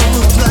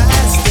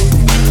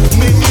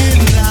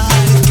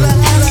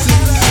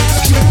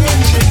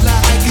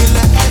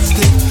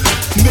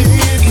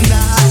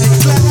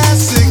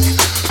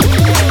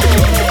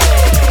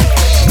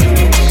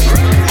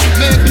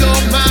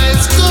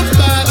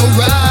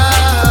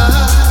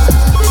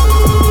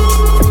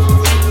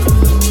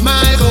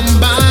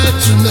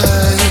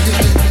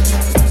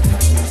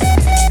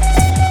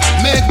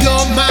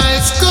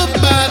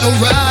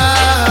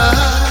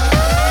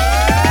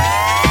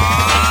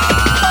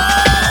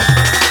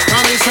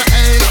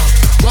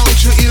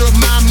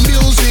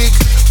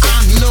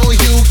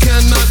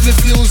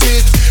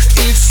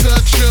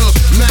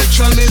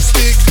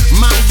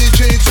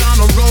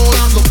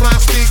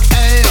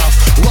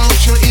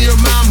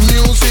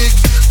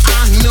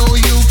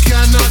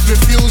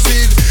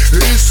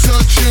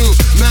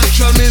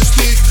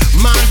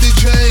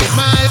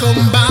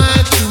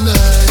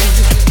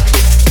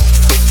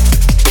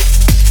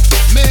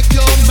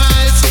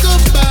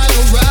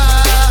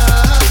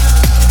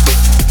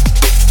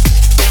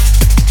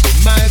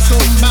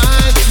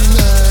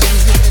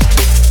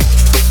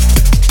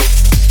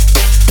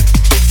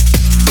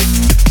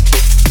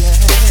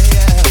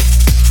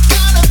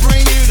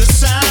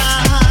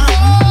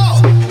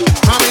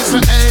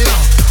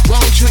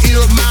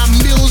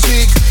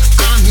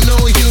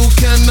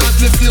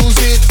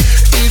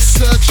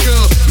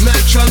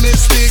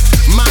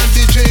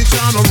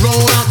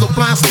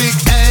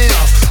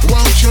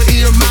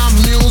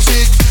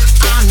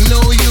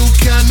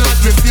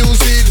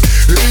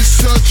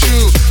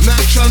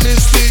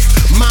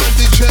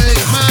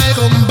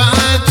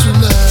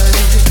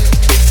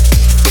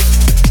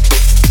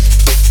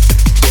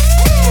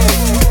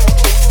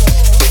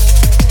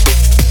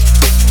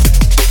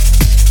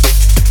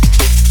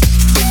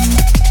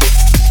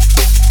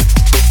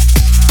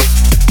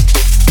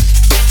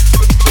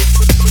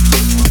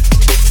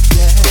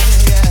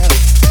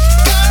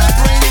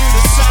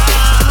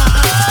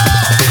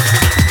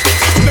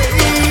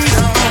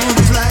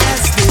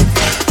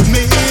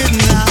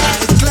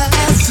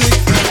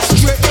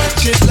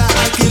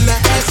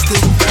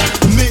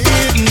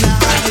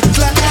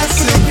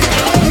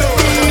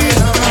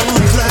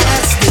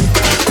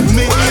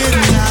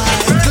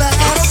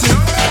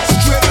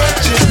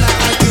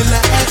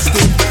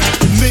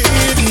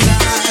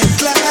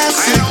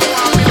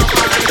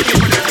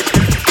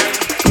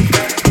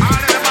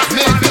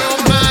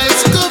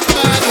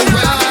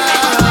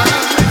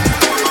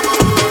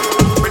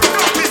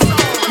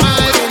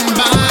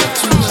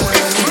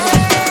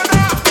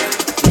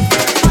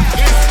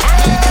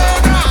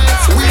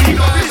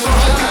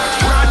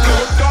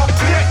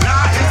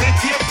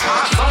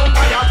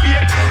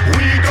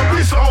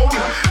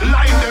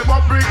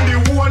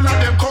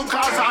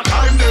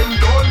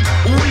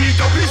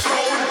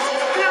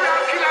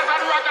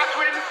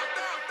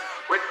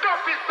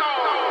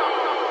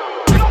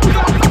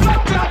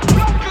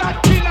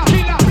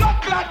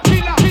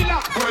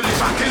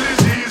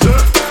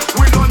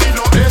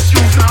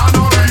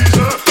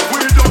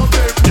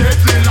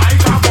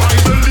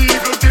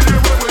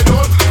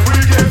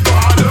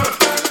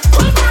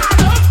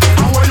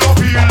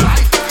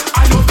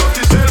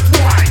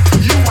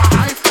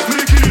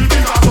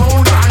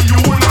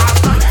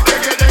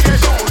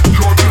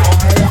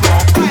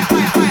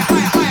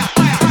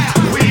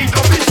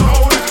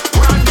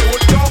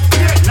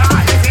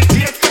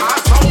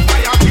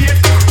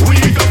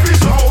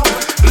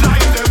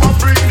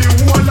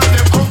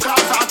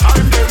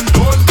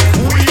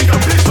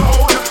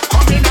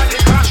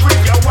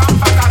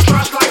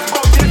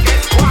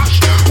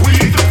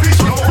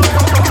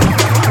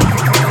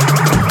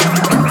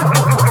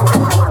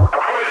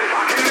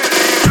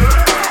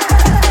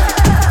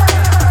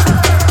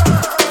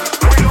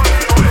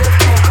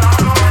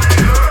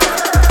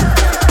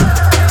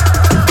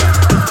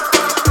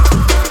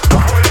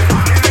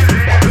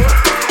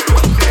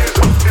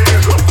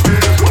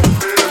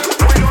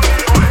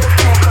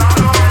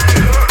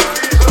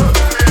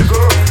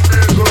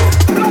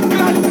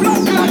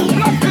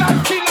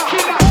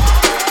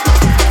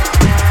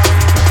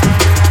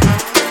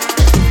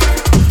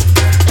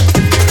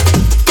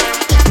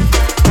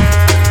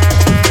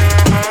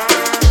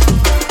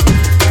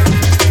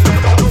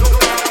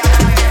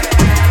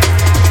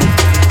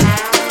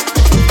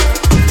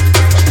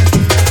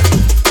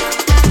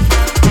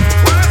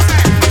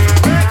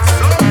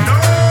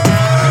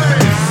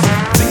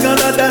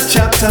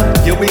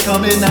we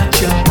coming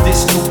at ya.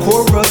 This new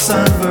chorus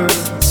and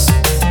verse.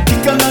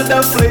 Pick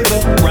another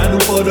flavor, brand new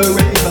for the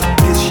raver.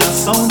 This your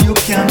sound you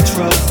can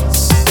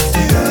trust.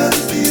 The other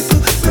people,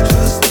 we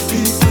trust the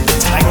people.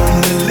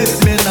 Tighten the lip,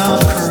 me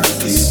now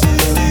curse.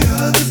 The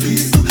other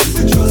people,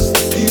 we trust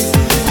the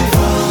people. We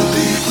follow the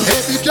people.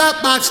 Heavy drop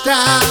my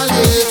style,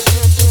 yeah.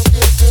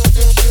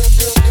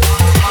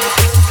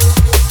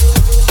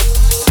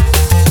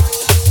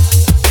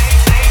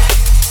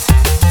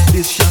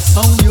 This your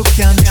song you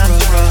can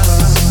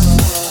trust.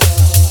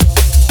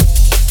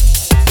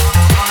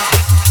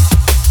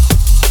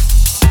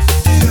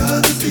 The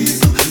other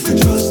people, we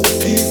trust the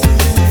people.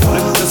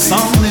 Flip the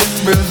song in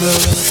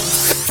reverse.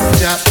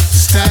 Jap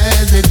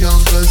style, the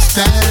jungle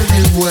style,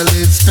 the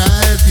wallet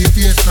style, the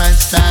baseline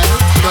style.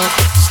 But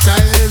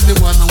style, the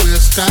one where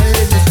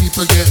style, the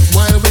people get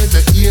wild when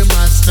they hear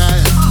my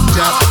style.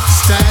 Jap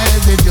style,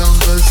 the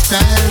jungle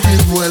style, the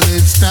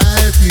wallet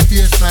style, the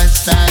baseline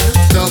style.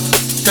 Dub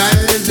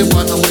style, the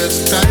one where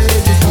style,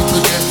 the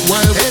people get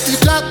wild. Heavy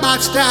black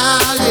match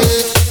style,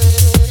 yeah.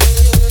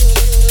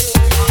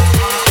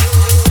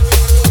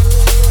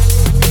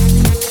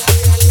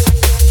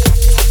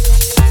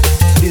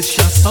 This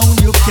your song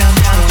you can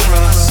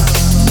trust.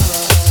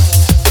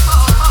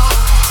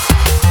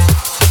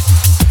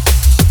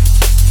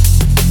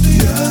 The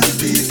other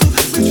people,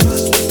 we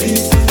trust the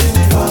people.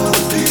 We follow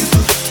the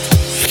people.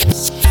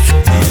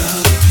 The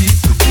other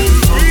people, we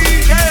follow the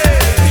people.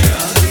 The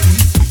other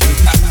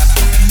people,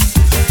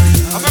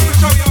 I'm gonna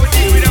show you how we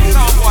deal with them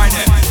sound boy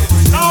them.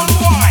 Sound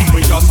boy,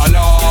 we just a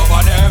love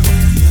of them.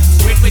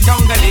 With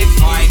jungle is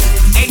fine.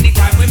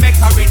 Anytime we make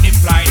a rhythm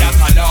fly, that's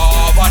a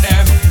love of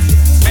them.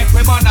 Make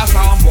we man a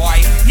sound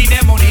boy. Give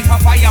them money for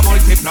fire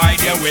multiply.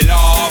 They will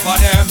love of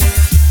them.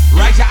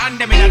 Rise your hand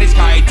them in the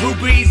sky. Too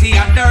greasy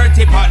and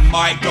dirty but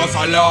mic just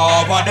a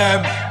love of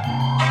them.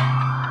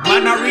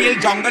 Man a real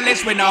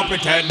junglist we now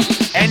pretend.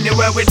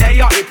 Anywhere we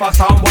there if a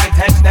sound boy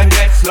test them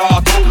get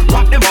slaughtered.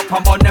 Wrap them up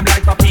and burn them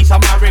like a piece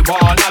of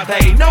marijuana.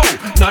 They know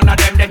none of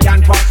them they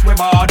can cross with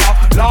border.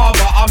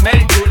 Lava and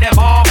melt through them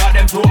armor.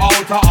 Them too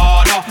out of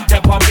order.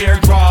 Them come here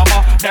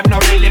drama. Them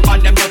not really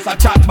bad. Them just a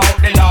chat about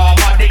the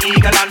llama, the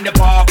eagle and the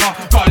parker,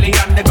 Gully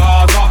and the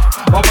Gaza.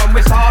 But when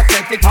we start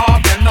set it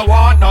off, them no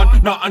want none.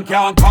 Nothing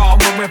can come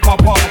when we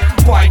pop up.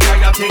 Why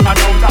try a thing and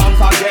don't dance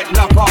and get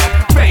locked up?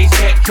 Face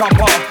get chop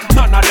up.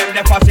 None of them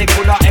the fussy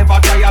coulda ever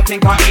try a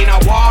thing in a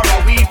war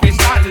or we fi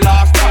stand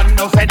last done.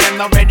 No say them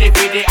not ready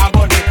for the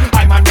agony.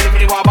 I'm on ready for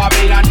the war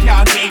Babylon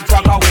can't keep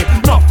track away.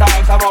 Enough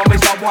dogs around me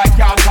so boy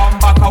can't come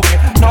back away.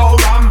 No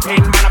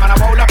ramping, man a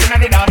roll up in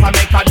the dance and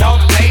make a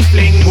dog play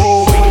fling.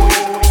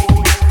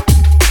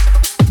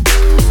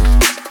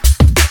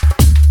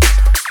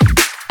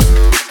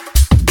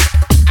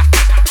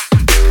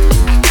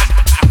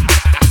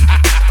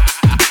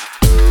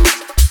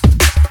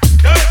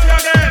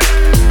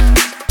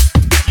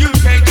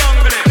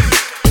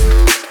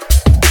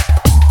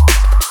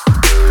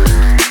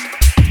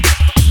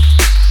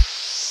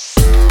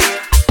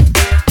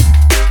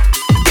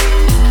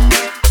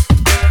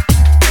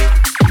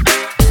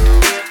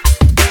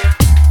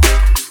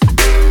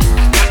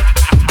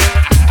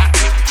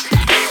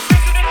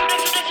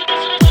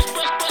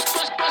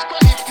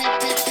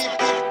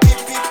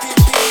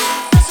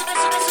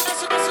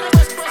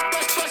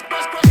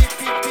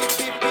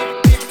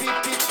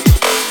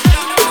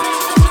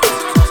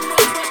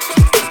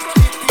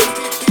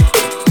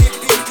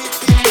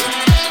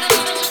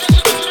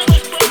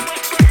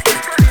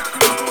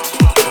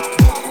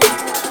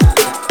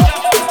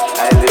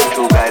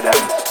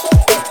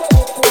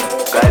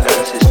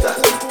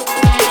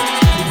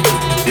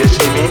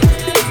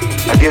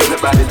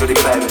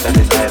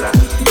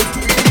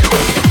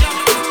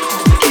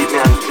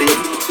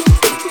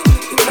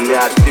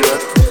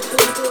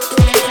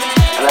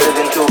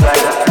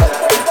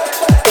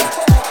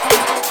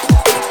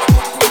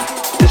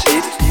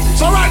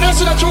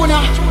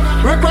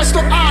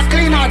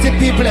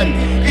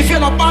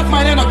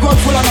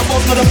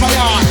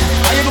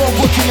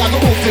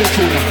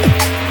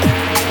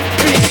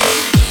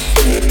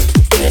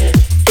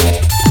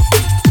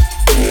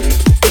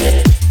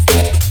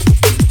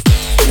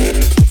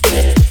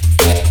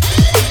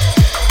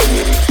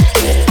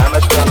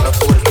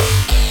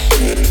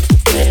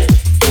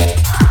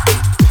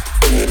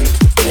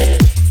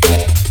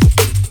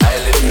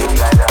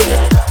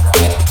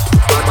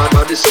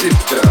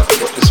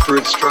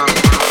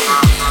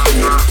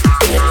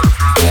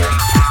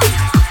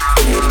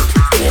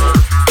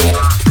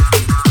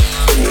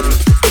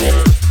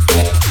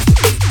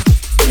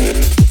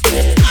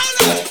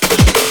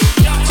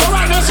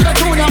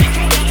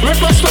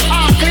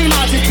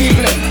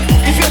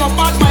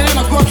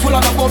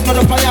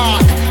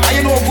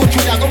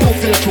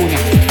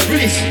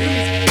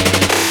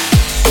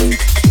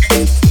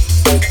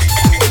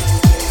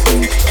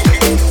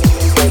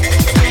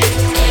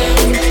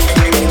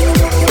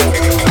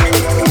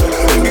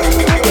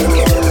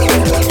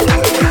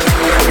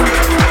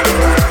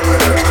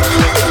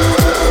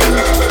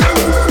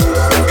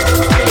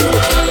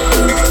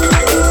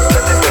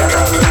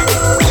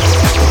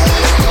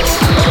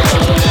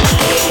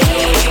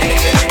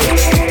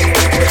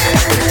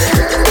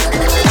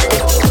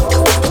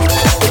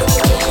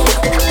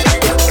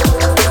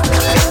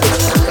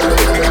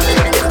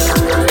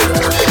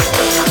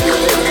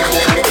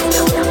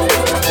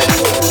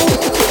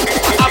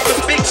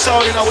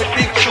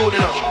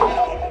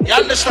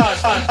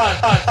 understand?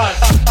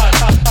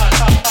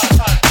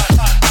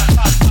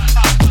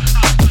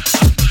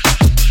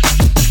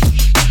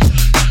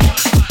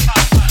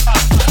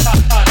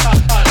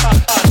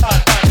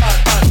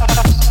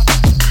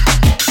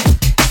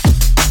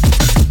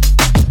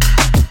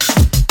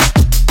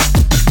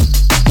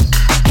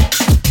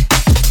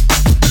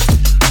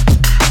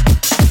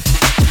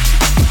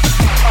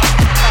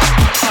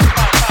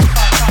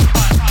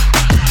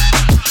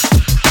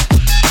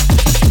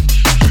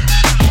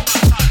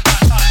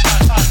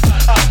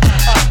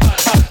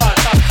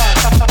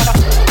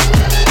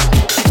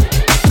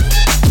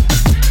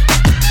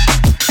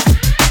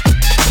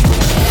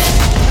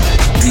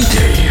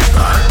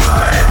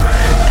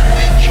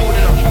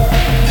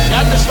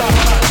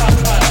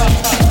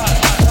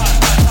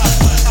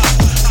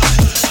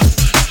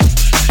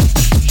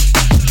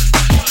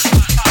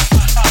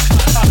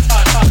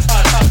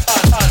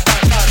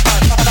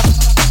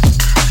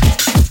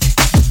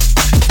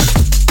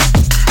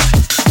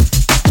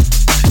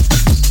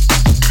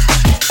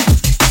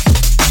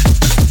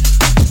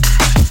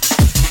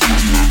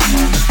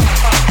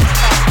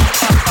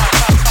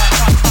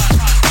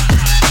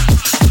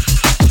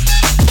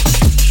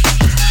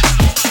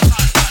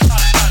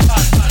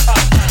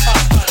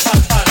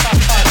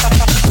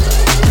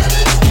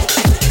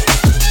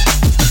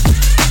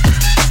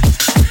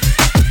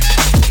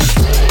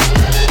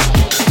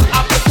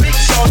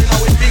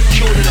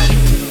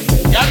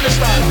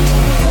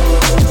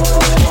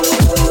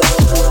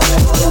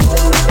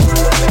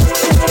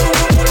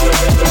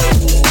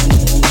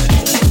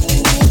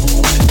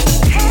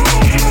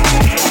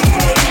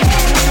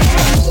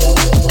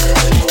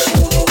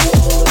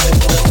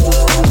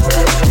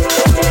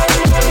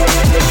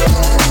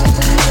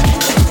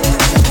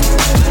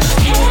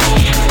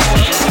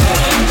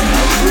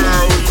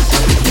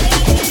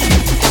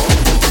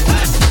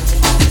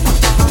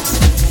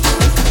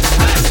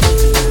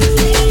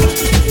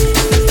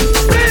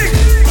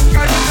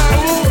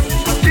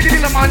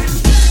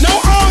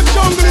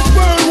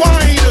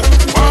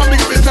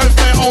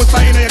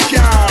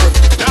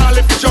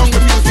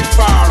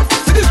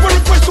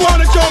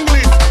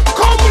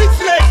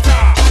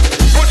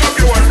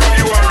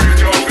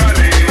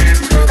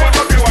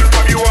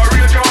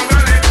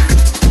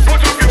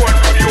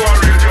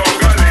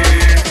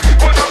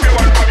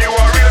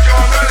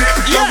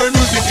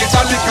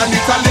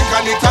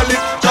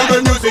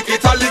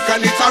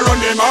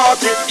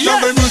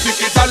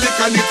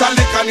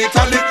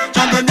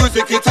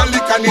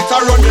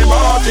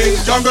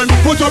 Jungle,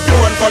 put up your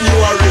one from you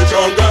a real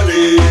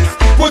junglist.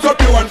 Put up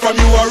your one from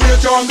you a real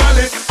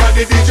junglist. And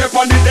the DJ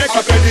on the deck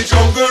up in the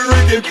jungle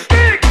rhythm.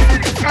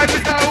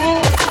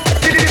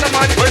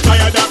 We're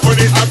tired of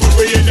police, I put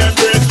we in them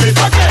bracelets.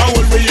 I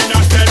will be in a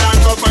cell and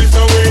go find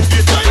some way to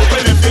try.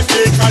 Well, if they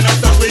take and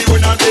that's how we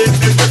own a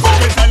business. We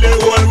come and tell the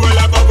whole world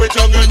about we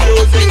jungle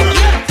music.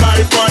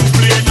 Life on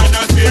plane and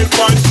a safe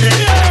on shit.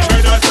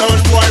 Where the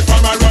sound boy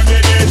from a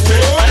running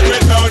estate. I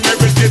went down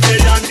every city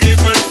and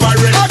even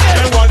parade.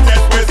 They want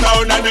that way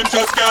sound and them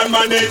just can't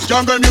manage.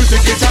 Jungle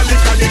music,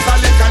 italic and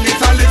italic and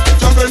italic.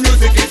 Jungle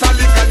music,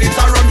 italic and it's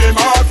around the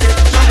market.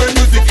 Jungle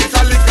music,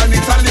 italic and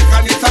italic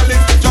and italic.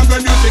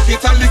 Jungle music,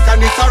 italic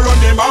and it's around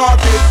the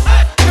market.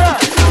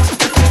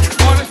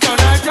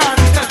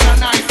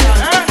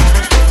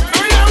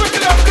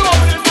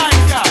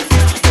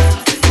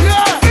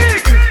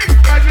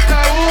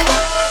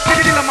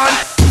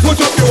 Put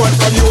up your one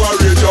from you a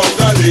real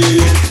jungle.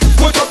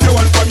 Put up your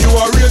one from you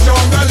a real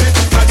jungle.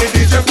 And the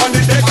DJ on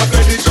the deck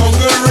play the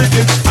jungle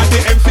rhythm. And the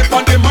MC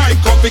on the mic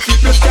come to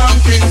keep you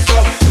stamping. So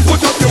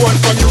put up your one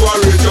from you a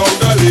real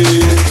jungle.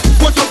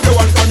 Put up your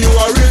one from you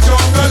a real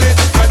jungle.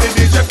 And the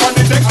DJ on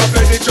the deck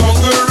play the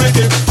jungle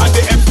rhythm. And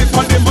the MC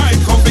on the mic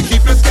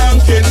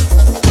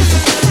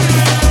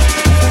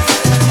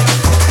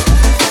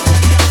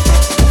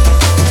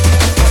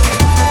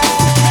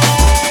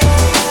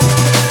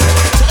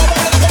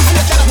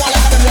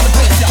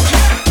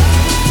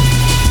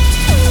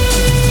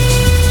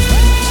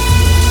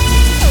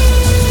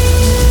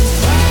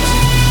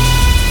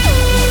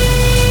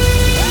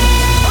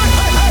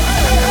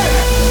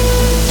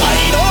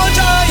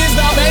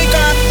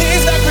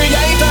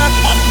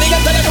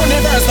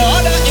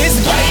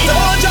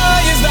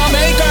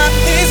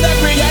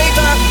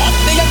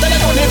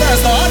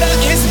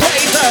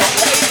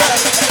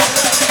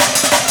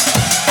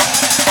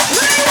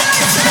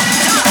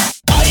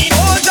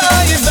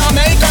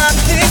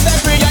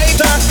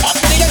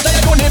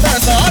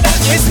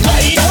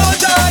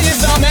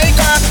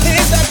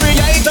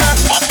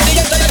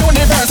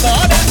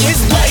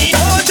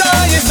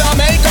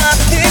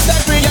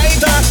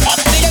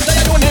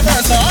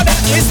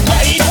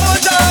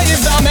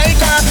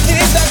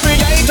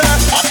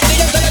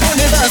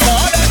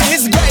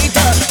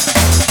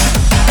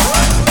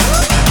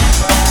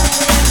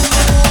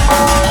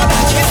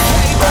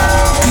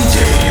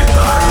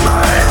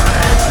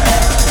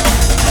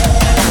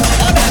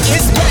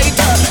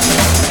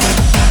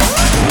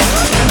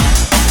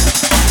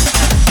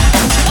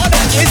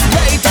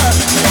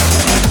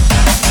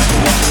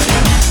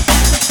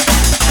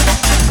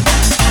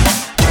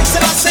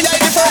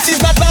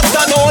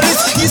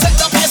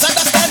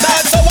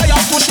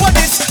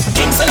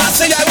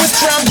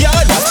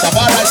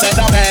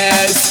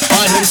best.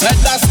 And he set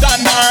the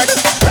standard.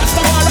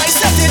 Rastafari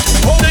set it.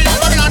 Only